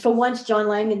stories. And for once, John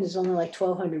Langan is only like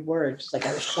 1,200 words. Like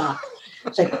I was shocked.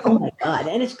 It's like, oh my God.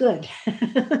 And it's good.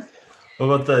 What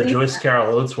about the Joyce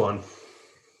Carol Oates one?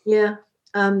 Yeah.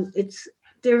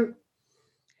 They're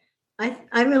I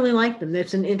really like them.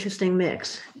 It's an interesting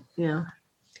mix. Yeah.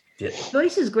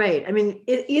 Joyce is great. I mean,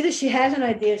 either she has an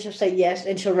idea, she'll say yes,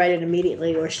 and she'll write it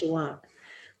immediately, or she won't.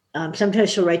 Sometimes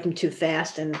she'll write them too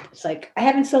fast, and it's like, I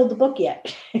haven't sold the book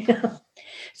yet.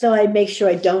 So I make sure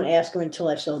I don't ask her until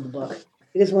I've sold the book.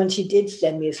 Because when she did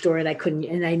send me a story and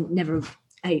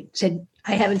I said,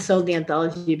 I haven't sold the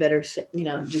anthology, you better,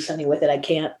 do something with it. I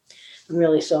can't. I'm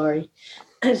really sorry.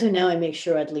 So now I make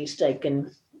sure at least I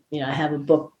can, have a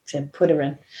book to put her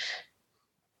in.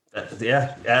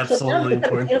 Yeah, absolutely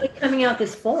important. It'll be coming out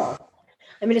this fall.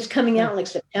 I mean, it's coming out in like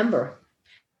September.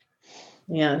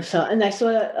 Yeah. So, and I saw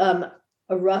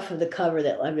a rough of the cover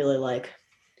that I really like.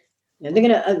 They're going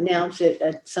to announce it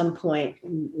at some point,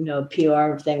 a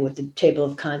PR thing with the table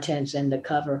of contents and the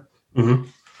cover. Mm-hmm.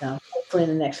 So hopefully in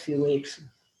the next few weeks.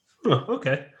 Oh,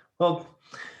 okay. Well,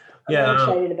 yeah. I'm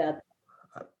excited about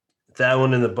that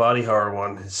one and the body horror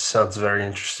one. It sounds very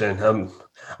interesting. I'm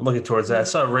looking towards that. I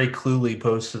saw Ray Cluley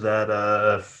posted that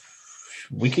a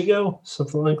week ago,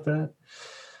 something like that.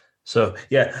 So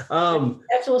yeah.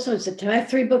 That's also in September. I have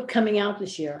 3 books coming out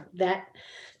this year. That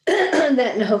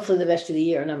and hopefully the rest of the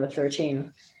year, number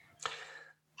 13.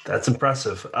 That's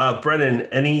impressive. Brennan,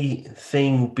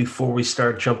 anything before we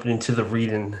start jumping into the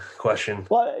reading question?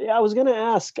 Well, I was going to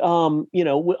ask,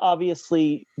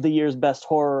 obviously the year's best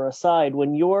horror aside,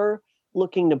 when you're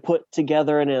looking to put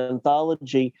together an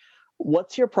anthology,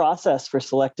 what's your process for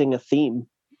selecting a theme?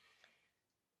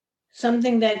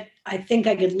 Something that I think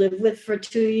I could live with for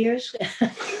 2 years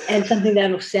and something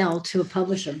that'll sell to a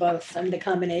publisher, both. The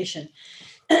combination.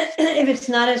 If it's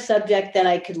not a subject that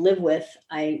I could live with,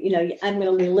 I'm going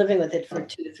to be living with it for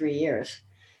 2 to 3 years,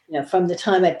 from the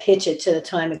time I pitch it to the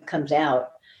time it comes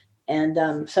out.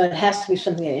 And so it has to be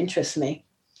something that interests me,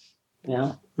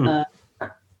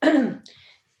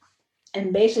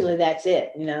 and basically that's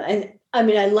it, and I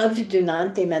mean, I love to do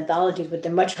non-theme anthologies, but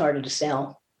they're much harder to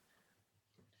sell.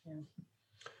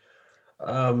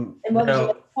 And what was the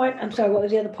other part? I'm sorry, what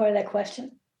was the other part of that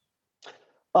question?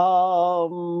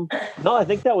 No, I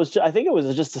think it was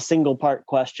just a single part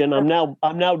question. I'm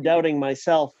now doubting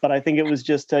myself, but I think it was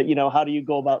just how do you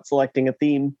go about selecting a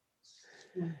theme?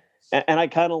 And I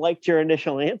kind of liked your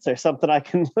initial answer, something I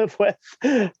can live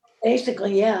with.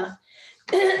 Basically, yeah.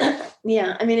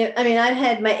 Yeah. I mean, I've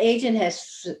had, my agent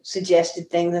has suggested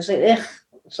things. I said,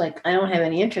 it's like, I don't have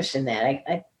any interest in that.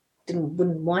 I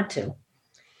wouldn't want to.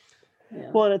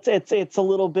 Yeah. Well, it's a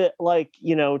little bit like,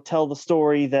 tell the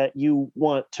story that you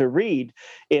want to read.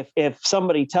 If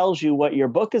somebody tells you what your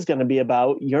book is going to be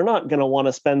about, you're not going to want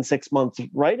to spend 6 months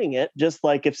writing it. Just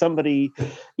like if somebody,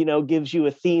 gives you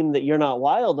a theme that you're not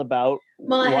wild about,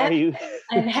 well, I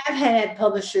have had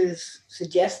publishers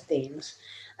suggest themes.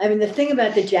 I mean, the thing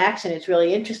about the Jackson, it's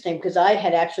really interesting because I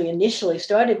had actually initially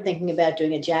started thinking about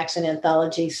doing a Jackson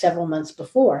anthology several months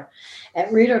before. At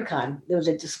ReaderCon, there was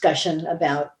a discussion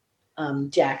about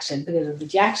Jackson because of the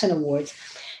Jackson Awards.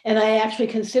 And I actually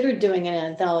considered doing an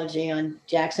anthology on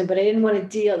Jackson, but I didn't want to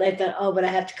deal. I thought, but I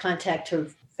have to contact her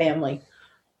family,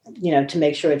 to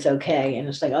make sure it's okay. And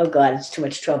it's like, oh God, it's too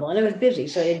much trouble. And I was busy,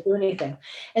 so I didn't do anything.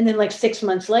 And then like 6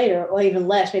 months later, or even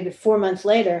less, maybe 4 months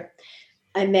later,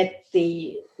 I met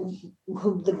the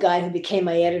guy who became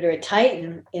my editor at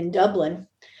Titan in Dublin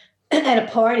at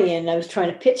a party, and I was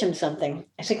trying to pitch him something.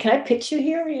 I said, can I pitch you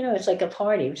here? It's like a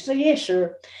party. He said, yeah,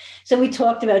 sure. So we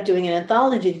talked about doing an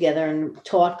anthology together and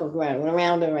talked around.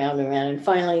 And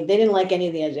finally, they didn't like any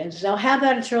of the ideas. And so how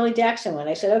about a Shirley Jackson one?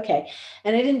 I said, okay.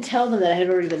 And I didn't tell them that I had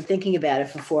already been thinking about it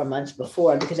for 4 months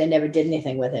before because I never did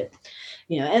anything with it.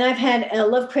 And I've had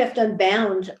Lovecraft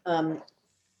Unbound.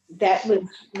 That was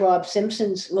Rob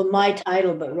Simpson's, my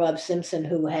title, but Rob Simpson,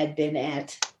 who had been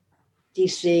at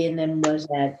DC and then was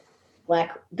at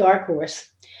Dark Horse.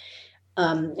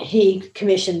 He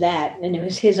commissioned that, and it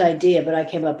was his idea, but I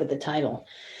came up with the title.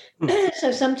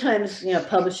 So sometimes,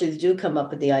 publishers do come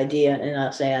up with the idea, and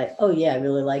I'll say, I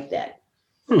really like that.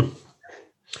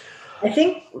 I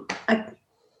think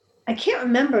I can't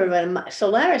remember, but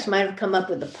Solaris might have come up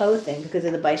with the Poe thing because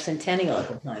of the bicentennial at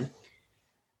the time.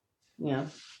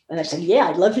 And I said, yeah,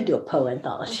 I'd love to do a Poe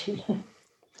anthology.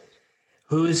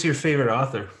 Who is your favorite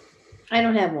author? I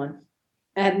don't have one.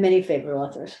 I have many favorite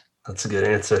authors. That's a good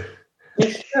answer.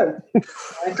 It's true.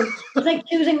 It's like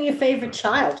choosing your favorite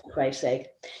child, for Christ's sake.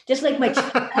 Just like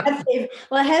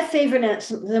I have favorite.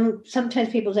 Sometimes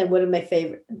people say, "What are my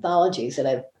favorite anthologies that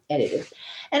I've edited?"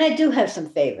 And I do have some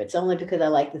favorites, only because I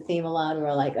like the theme a lot, or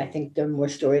I think there are more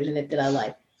stories in it that I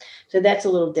like. So that's a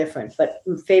little different. But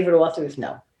favorite authors,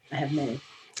 no, I have many.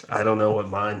 I don't know what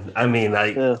mine. I mean,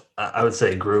 I would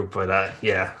say group, but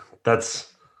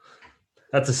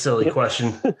that's a silly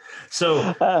question.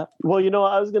 So, well,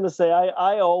 I was going to say,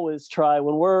 I always try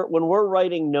when we're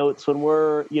writing notes, when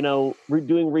we're,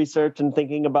 doing research and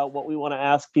thinking about what we want to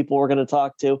ask people we're going to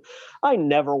talk to. I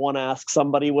never want to ask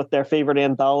somebody what their favorite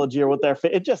anthology or what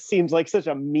it just seems like such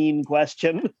a mean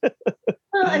question.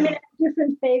 Well, I mean, I have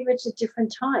different favorites at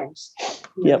different times.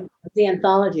 Yep. The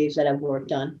anthologies that I've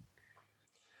worked on.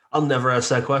 I'll never ask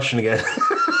that question again.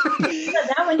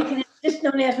 That one you can just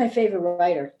don't ask my favorite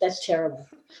writer. That's terrible.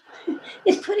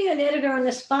 It's putting an editor on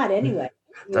the spot anyway.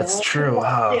 That's true.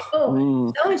 Wow.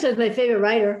 So-and-so's my favorite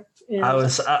writer. I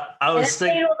was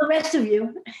thinking all the rest of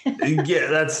you. Yeah,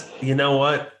 that's, you know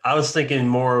what? I was thinking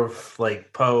more of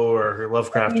like Poe or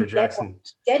Lovecraft or Jackson.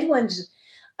 Dead ones.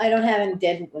 I don't have any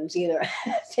dead ones either.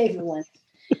 Favorite ones.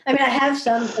 I mean, I have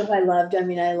some that I loved. I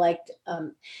mean, I liked.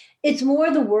 It's more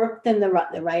the work than the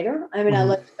writer. I mean, I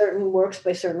like certain works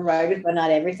by certain writers, but not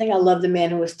everything. I love The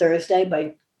Man Who Was Thursday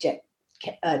by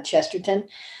Chesterton.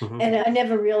 And I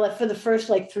never realized, for the first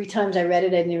 3 times I read it,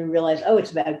 I didn't even realize,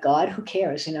 it's about God. Who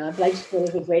cares? But I just thought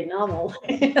it was a great novel.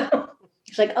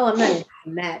 It's like, I'm not interested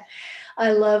in that.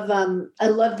 I love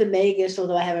The Magus,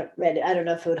 although I haven't read it. I don't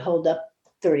know if it would hold up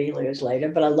 30 years later,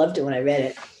 but I loved it when I read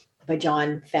it, by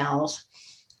John Fowles.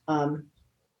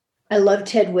 I love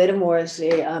Ted Whittemore's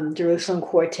the Jerusalem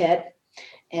Quartet,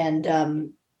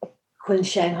 and Quinn's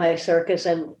Shanghai Circus.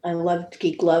 I loved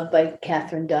Geek Love by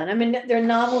Catherine Dunn. I mean, they're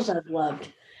novels I've loved,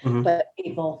 but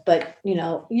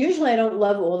usually I don't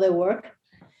love all their work.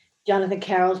 Jonathan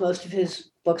Carroll's, most of his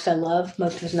books I love,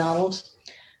 most of his novels.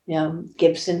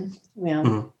 Gibson.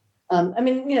 I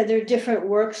mean, there are different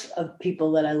works of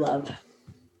people that I love.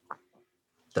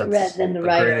 That's rather than the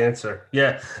writer. Great answer.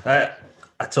 Yeah,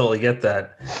 I totally get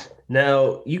that.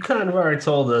 Now, you kind of already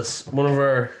told us one of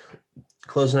our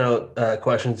closing out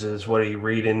questions is, what are you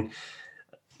reading?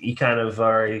 You kind of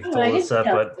already told us that,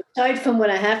 but aside from when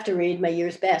I have to read, my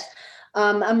year's best.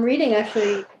 I'm reading,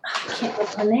 actually, I can't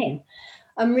remember her name.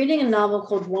 I'm reading a novel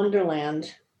called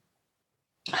Wonderland.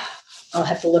 I'll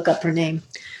have to look up her name.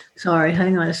 Sorry,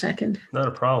 hang on a second. Not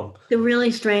a problem. It's a really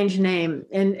strange name,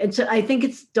 and I think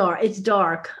it's dark. It's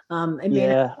dark. I'm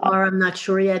not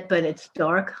sure yet, but it's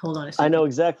dark. Hold on a second. I know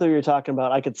exactly what you're talking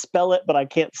about. I could spell it, but I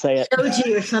can't say it.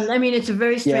 Shoji or something. I mean, it's a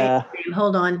very strange name.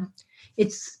 Hold on.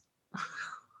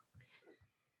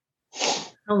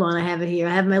 Hold on, I have it here.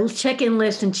 I have my check-in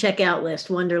list and check-out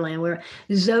list. Wonderland. Where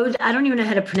I don't even know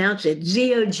how to pronounce it.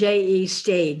 Zoje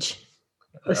Stage.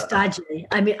 Stage.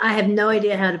 I mean, I have no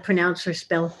idea how to pronounce or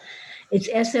spell. It's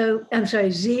Zoje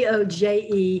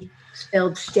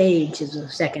spelled Stage is the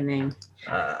second name.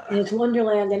 And it's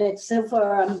Wonderland, and it's, so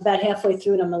far I'm about halfway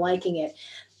through and I'm liking it.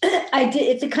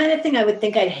 It's the kind of thing I would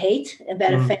think I'd hate,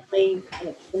 about a family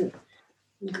who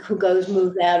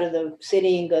moves out of the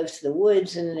city and goes to the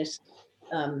woods, and it's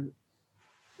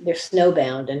they're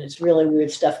snowbound, and it's really weird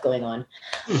stuff going on.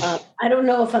 I don't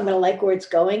know if I'm going to like where it's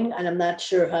going, and I'm not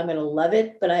sure if I'm going to love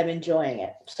it, but I'm enjoying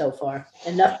it so far.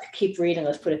 Enough to keep reading,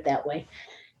 let's put it that way.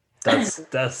 That's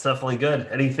definitely good.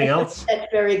 Anything else?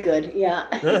 That's very good, yeah.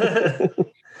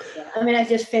 I mean, I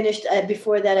just finished,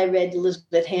 before that I read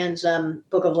Elizabeth Hand's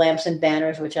Book of Lamps and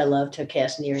Banners, which I love, to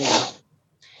cast near now.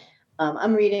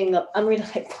 I'm reading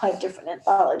like 5 different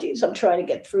anthologies. I'm trying to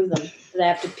get through them. And I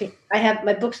have to pick. I have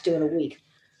my book's due in a week.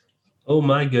 Oh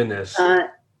my goodness.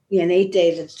 In 8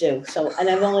 days it's due. So, and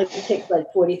I've only picked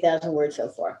like 40,000 words so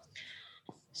far.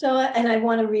 So, and I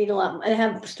want to read a lot. I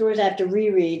have stories I have to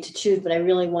reread to choose, but I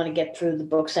really want to get through the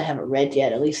books I haven't read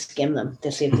yet, at least skim them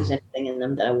to see if there's anything in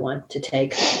them that I want to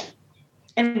take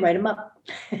and write them up.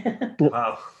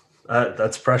 Wow.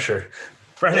 That's pressure.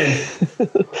 Brennan,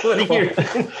 what do you hear?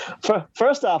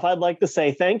 First off, I'd like to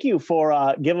say thank you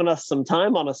for giving us some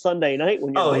time on a Sunday night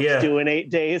when you're due in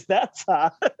 8 days. That's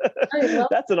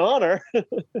that's an honor.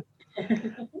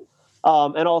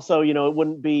 And also, it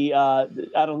wouldn't be, I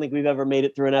don't think we've ever made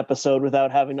it through an episode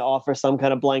without having to offer some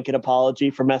kind of blanket apology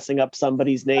for messing up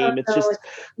somebody's name.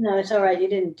 No, it's all right. You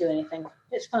didn't do anything.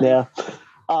 It's fine. Yeah.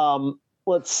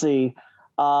 Let's see.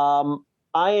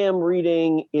 I am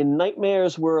reading In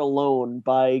Nightmares We're Alone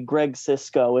by Greg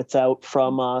Sisko. It's out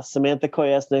from Samantha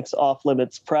Koyasnik's Off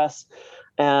Limits Press.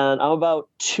 and I'm about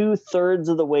 2/3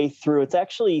 of the way through. It's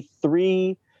actually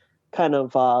 3 kind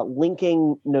of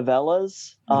linking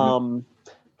novellas.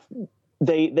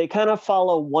 They kind of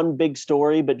follow one big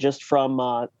story, but just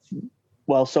from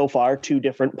so far 2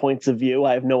 different points of view.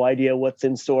 I have no idea what's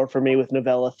in store for me with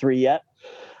novella 3 yet,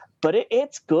 but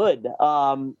it's good.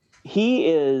 He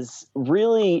is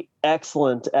really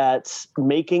excellent at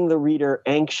making the reader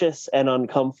anxious and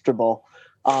uncomfortable.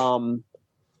 And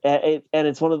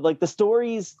it's one of the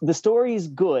story's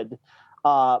good,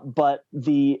 but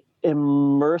the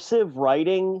immersive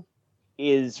writing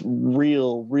is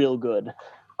real good.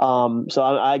 So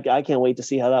I can't wait to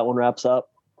see how that one wraps up.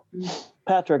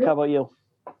 Patrick, how about you?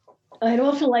 I'd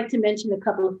also like to mention a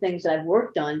couple of things that I've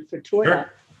worked on for Torda.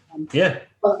 Sure.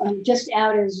 Just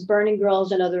out as Burning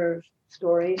Girls and Other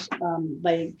Stories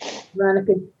by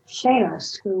Veronica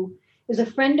Shanos, who is a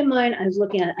friend of mine. I was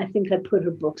looking at, I think I put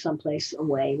her book someplace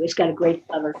away. It's got a great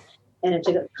cover, and it's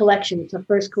a collection. It's a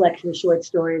first collection of short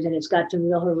stories, and it's got some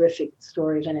real horrific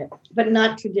stories in it, but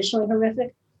not traditionally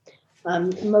horrific.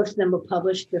 Most of them were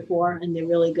published before, and they're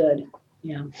really good.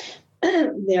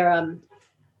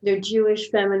 They're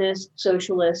Jewish, feminist,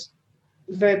 socialist,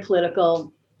 very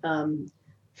political,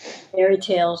 fairy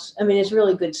tales. I mean, it's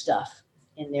really good stuff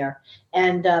in there.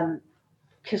 And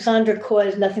Cassandra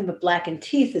Coy's Nothing But Blackened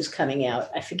Teeth is coming out.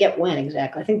 I forget when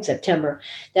exactly. I think September.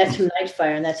 That's from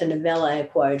Nightfire, and that's a novella I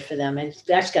acquired for them. And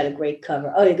that's got a great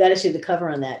cover. Oh, you got to see the cover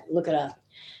on that. Look it up.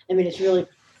 I mean, it's really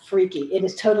freaky. It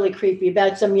is totally creepy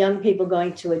about some young people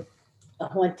going to a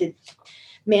haunted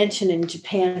mansion in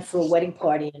Japan for a wedding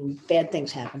party, and bad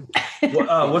things happen.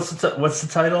 What's the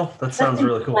title? That sounds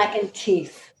really cool. Blackened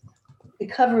Teeth. The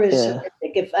cover is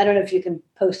horrific. I don't know if you can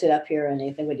post it up here or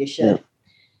anything, but you should.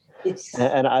 Yeah.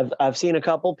 And I've seen a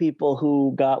couple people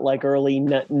who got early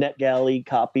NetGalley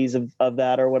copies of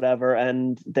that or whatever,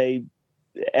 and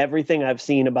everything I've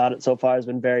seen about it so far has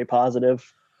been very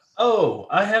positive. Oh,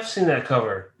 I have seen that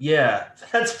cover. Yeah,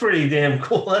 that's pretty damn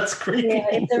cool. That's creepy. Yeah,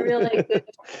 it's a really good,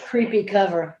 creepy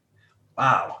cover.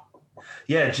 Wow.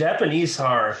 Yeah, Japanese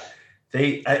horror.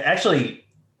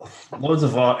 Loads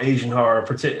of Asian horror.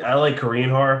 I like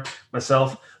Korean horror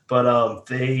myself, but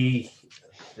they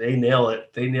nail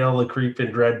it. They nail the creep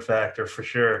and dread factor for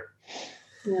sure.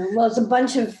 Yeah, well, it's a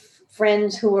bunch of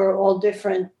friends who are all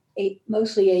different,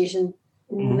 mostly Asian.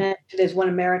 Mm-hmm. There's one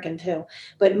American too,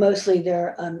 but mostly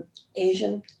they're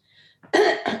Asian.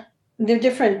 They're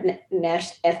different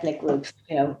ethnic groups,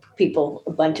 people,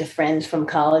 a bunch of friends from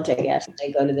college, I guess.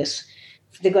 They go to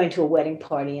they're going to a wedding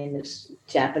party in this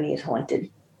Japanese haunted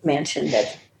mansion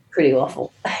that's pretty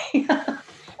awful.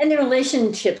 And their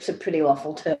relationships are pretty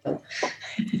awful too.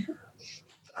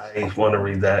 I want to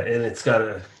read that. And it's got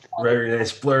a very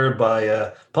nice blurb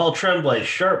by Paul Tremblay,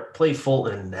 sharp, playful,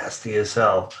 and nasty as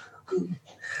hell.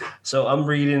 So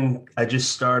I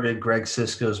just started Greg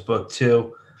Sisko's book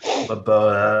too,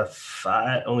 about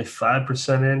only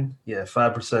 5% in. Yeah,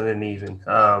 5% in even.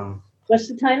 What's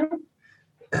the title?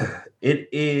 It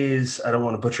is, I don't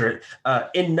want to butcher it,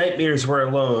 In Nightmares We're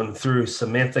Alone through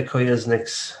Samantha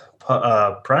Koyesnik's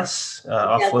press,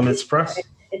 Off Limits Press.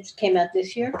 It came out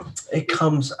this year? It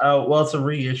comes out, it's a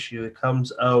reissue. It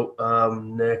comes out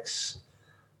next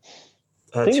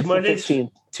 2 Mondays.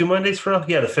 2 Mondays from now?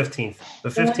 Yeah, the 15th. The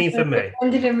 15th of May.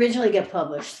 When did it originally get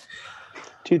published?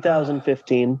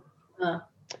 2015.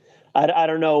 I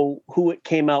don't know who it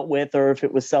came out with or if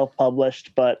it was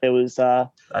self-published, but it was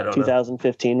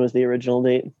 2015 was the original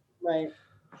date. Right.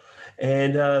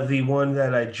 And the one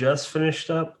that I just finished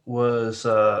up was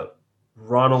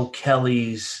Ronald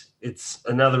Kelly's, it's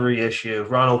another reissue,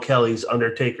 Ronald Kelly's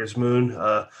Undertaker's Moon,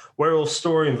 werewolf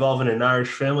story involving an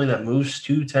Irish family that moves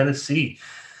to Tennessee.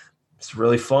 It's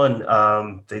really fun.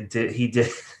 He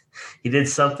did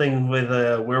something with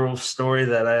a werewolf story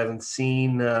that I haven't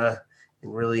seen in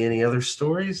really any other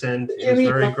stories, and it was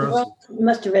very gross. You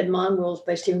must have read Mongrels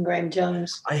by Stephen Graham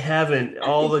Jones. I haven't.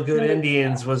 All the Good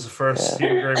Indians was the first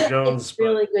Stephen Graham Jones. It's a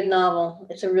really good novel.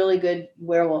 It's a really good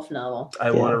werewolf novel. I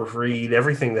want to read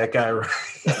everything that guy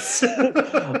writes.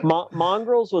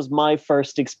 Mongrels was my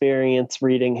first experience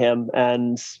reading him,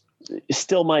 and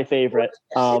still my favorite.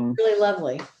 It's really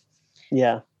lovely.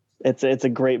 Yeah, it's a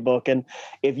great book, and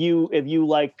if you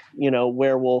like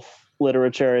werewolf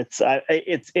literature, it's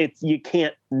you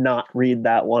can't not read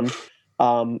that one.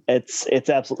 It's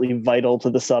absolutely vital to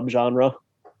the subgenre.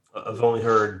 I've only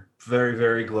heard very,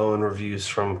 very glowing reviews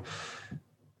from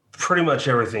pretty much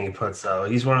everything he puts out.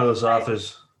 He's one of those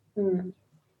authors.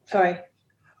 Sorry.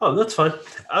 Oh, that's fine.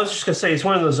 I was just gonna say he's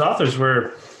one of those authors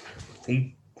where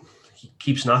he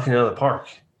keeps knocking it out of the park.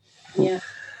 Yeah.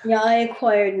 Yeah, I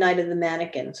acquired Night of the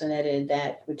Mannequins and edited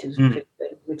that, which is pretty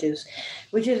good,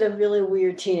 which is a really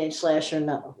weird teenage slasher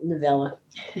novella.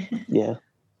 Yeah.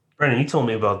 Brennan, you told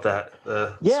me about that.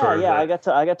 I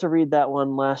got to read that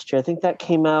one last year. I think that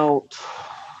came out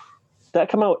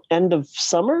end of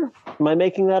summer. Am I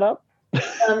making that up?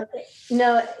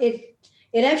 No, it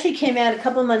actually came out a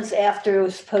couple of months after it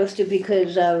was supposed to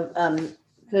because the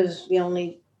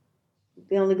only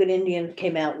Good Indian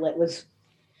came out was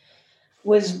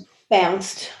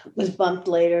bumped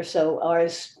later, so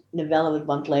ours novella was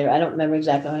bumped later. I don't remember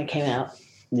exactly when it came out.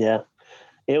 Yeah.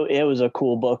 It was a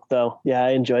cool book though. Yeah,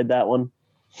 I enjoyed that one.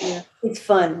 Yeah, it's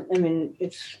fun. I mean,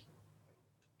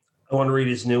 I want to read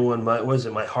his new one.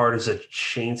 My Heart is a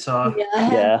Chainsaw? Yeah, I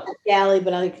have a galley,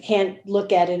 but I can't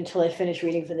look at it until I finish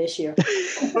reading for this year.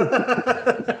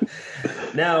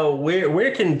 Now,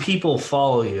 where can people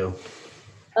follow you?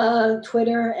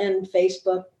 Twitter and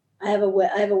Facebook. I have a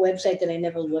website that I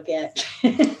never look at.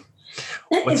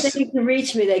 If they can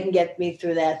reach me, they can get me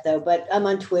through that, though. But I'm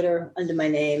on Twitter under my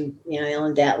name,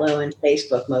 Ellen Datlow, and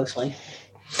Facebook mostly.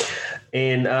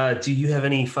 And do you have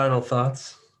any final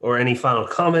thoughts or any final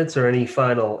comments or any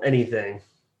final anything?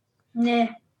 Nah.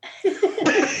 I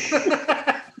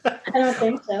don't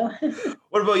think so.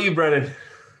 What about you, Brennan?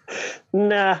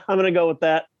 Nah, I'm going to go with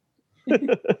that.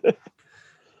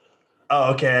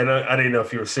 Oh, okay. I didn't know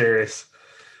if you were serious.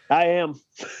 I am.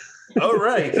 All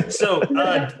right. So,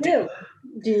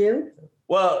 do you?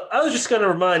 Well, I was just going to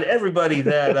remind everybody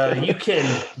that you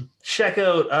can check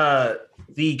out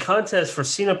the contest for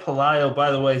Sina Palayo.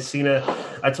 By the way, Sina,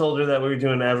 I told her that we were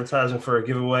doing advertising for a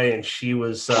giveaway, and she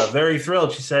was very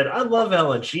thrilled. She said, I love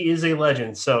Ellen. She is a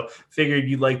legend. So figured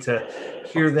you'd like to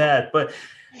hear that. But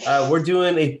we're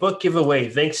doing a book giveaway.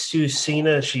 Thanks to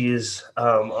Sina. She is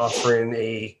offering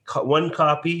a one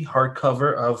copy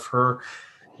hardcover of her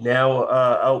now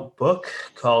out book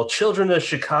called Children of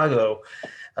Chicago.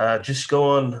 Just go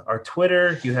on our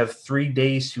Twitter. You have 3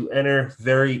 days to enter.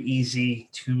 Very easy,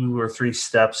 2 or 3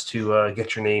 steps to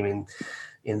get your name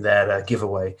in that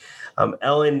giveaway.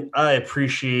 Ellen, I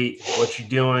appreciate what you're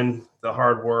doing, the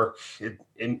hard work.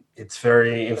 It's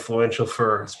very influential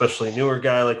for especially a newer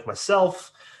guy like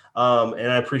myself.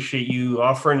 And I appreciate you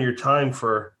offering your time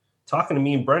for talking to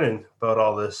me and Brennan about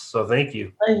all this. So thank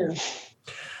you. Pleasure.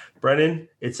 Brennan,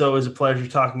 it's always a pleasure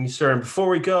talking to you, sir. And before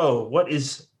we go, what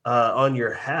is on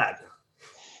your hat?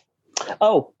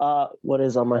 What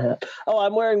is on my hat? Oh,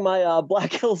 I'm wearing my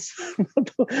Black Hills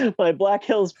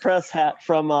Press hat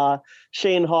from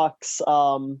Shane Hawk's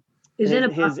is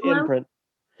it his buffalo? imprint.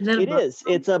 It is.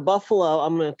 It's a buffalo.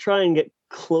 I'm going to try and get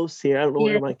close here. I don't know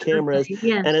where my camera is.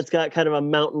 Yes. And it's got kind of a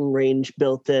mountain range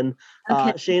built in.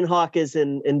 Okay. Shane Hawk is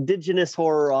an indigenous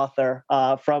horror author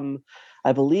from,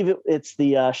 I believe it's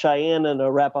the Cheyenne and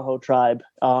Arapaho tribe.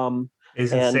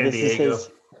 Is in San Diego.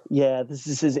 This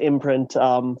is his imprint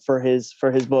for his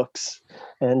books.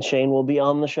 And Shane will be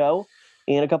on the show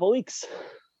in a couple of weeks.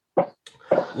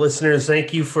 Listeners,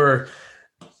 thank you for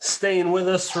staying with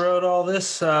us throughout all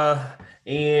this.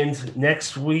 And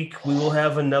next week, we will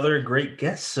have another great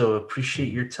guest. So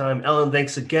appreciate your time. Ellen,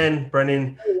 thanks again.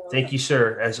 Brennan, thank you,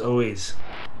 sir, as always.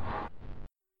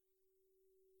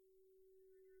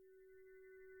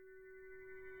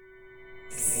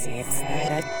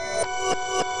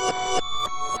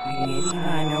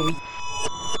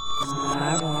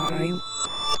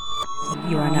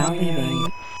 You are now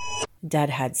leaving Dead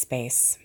Headspace.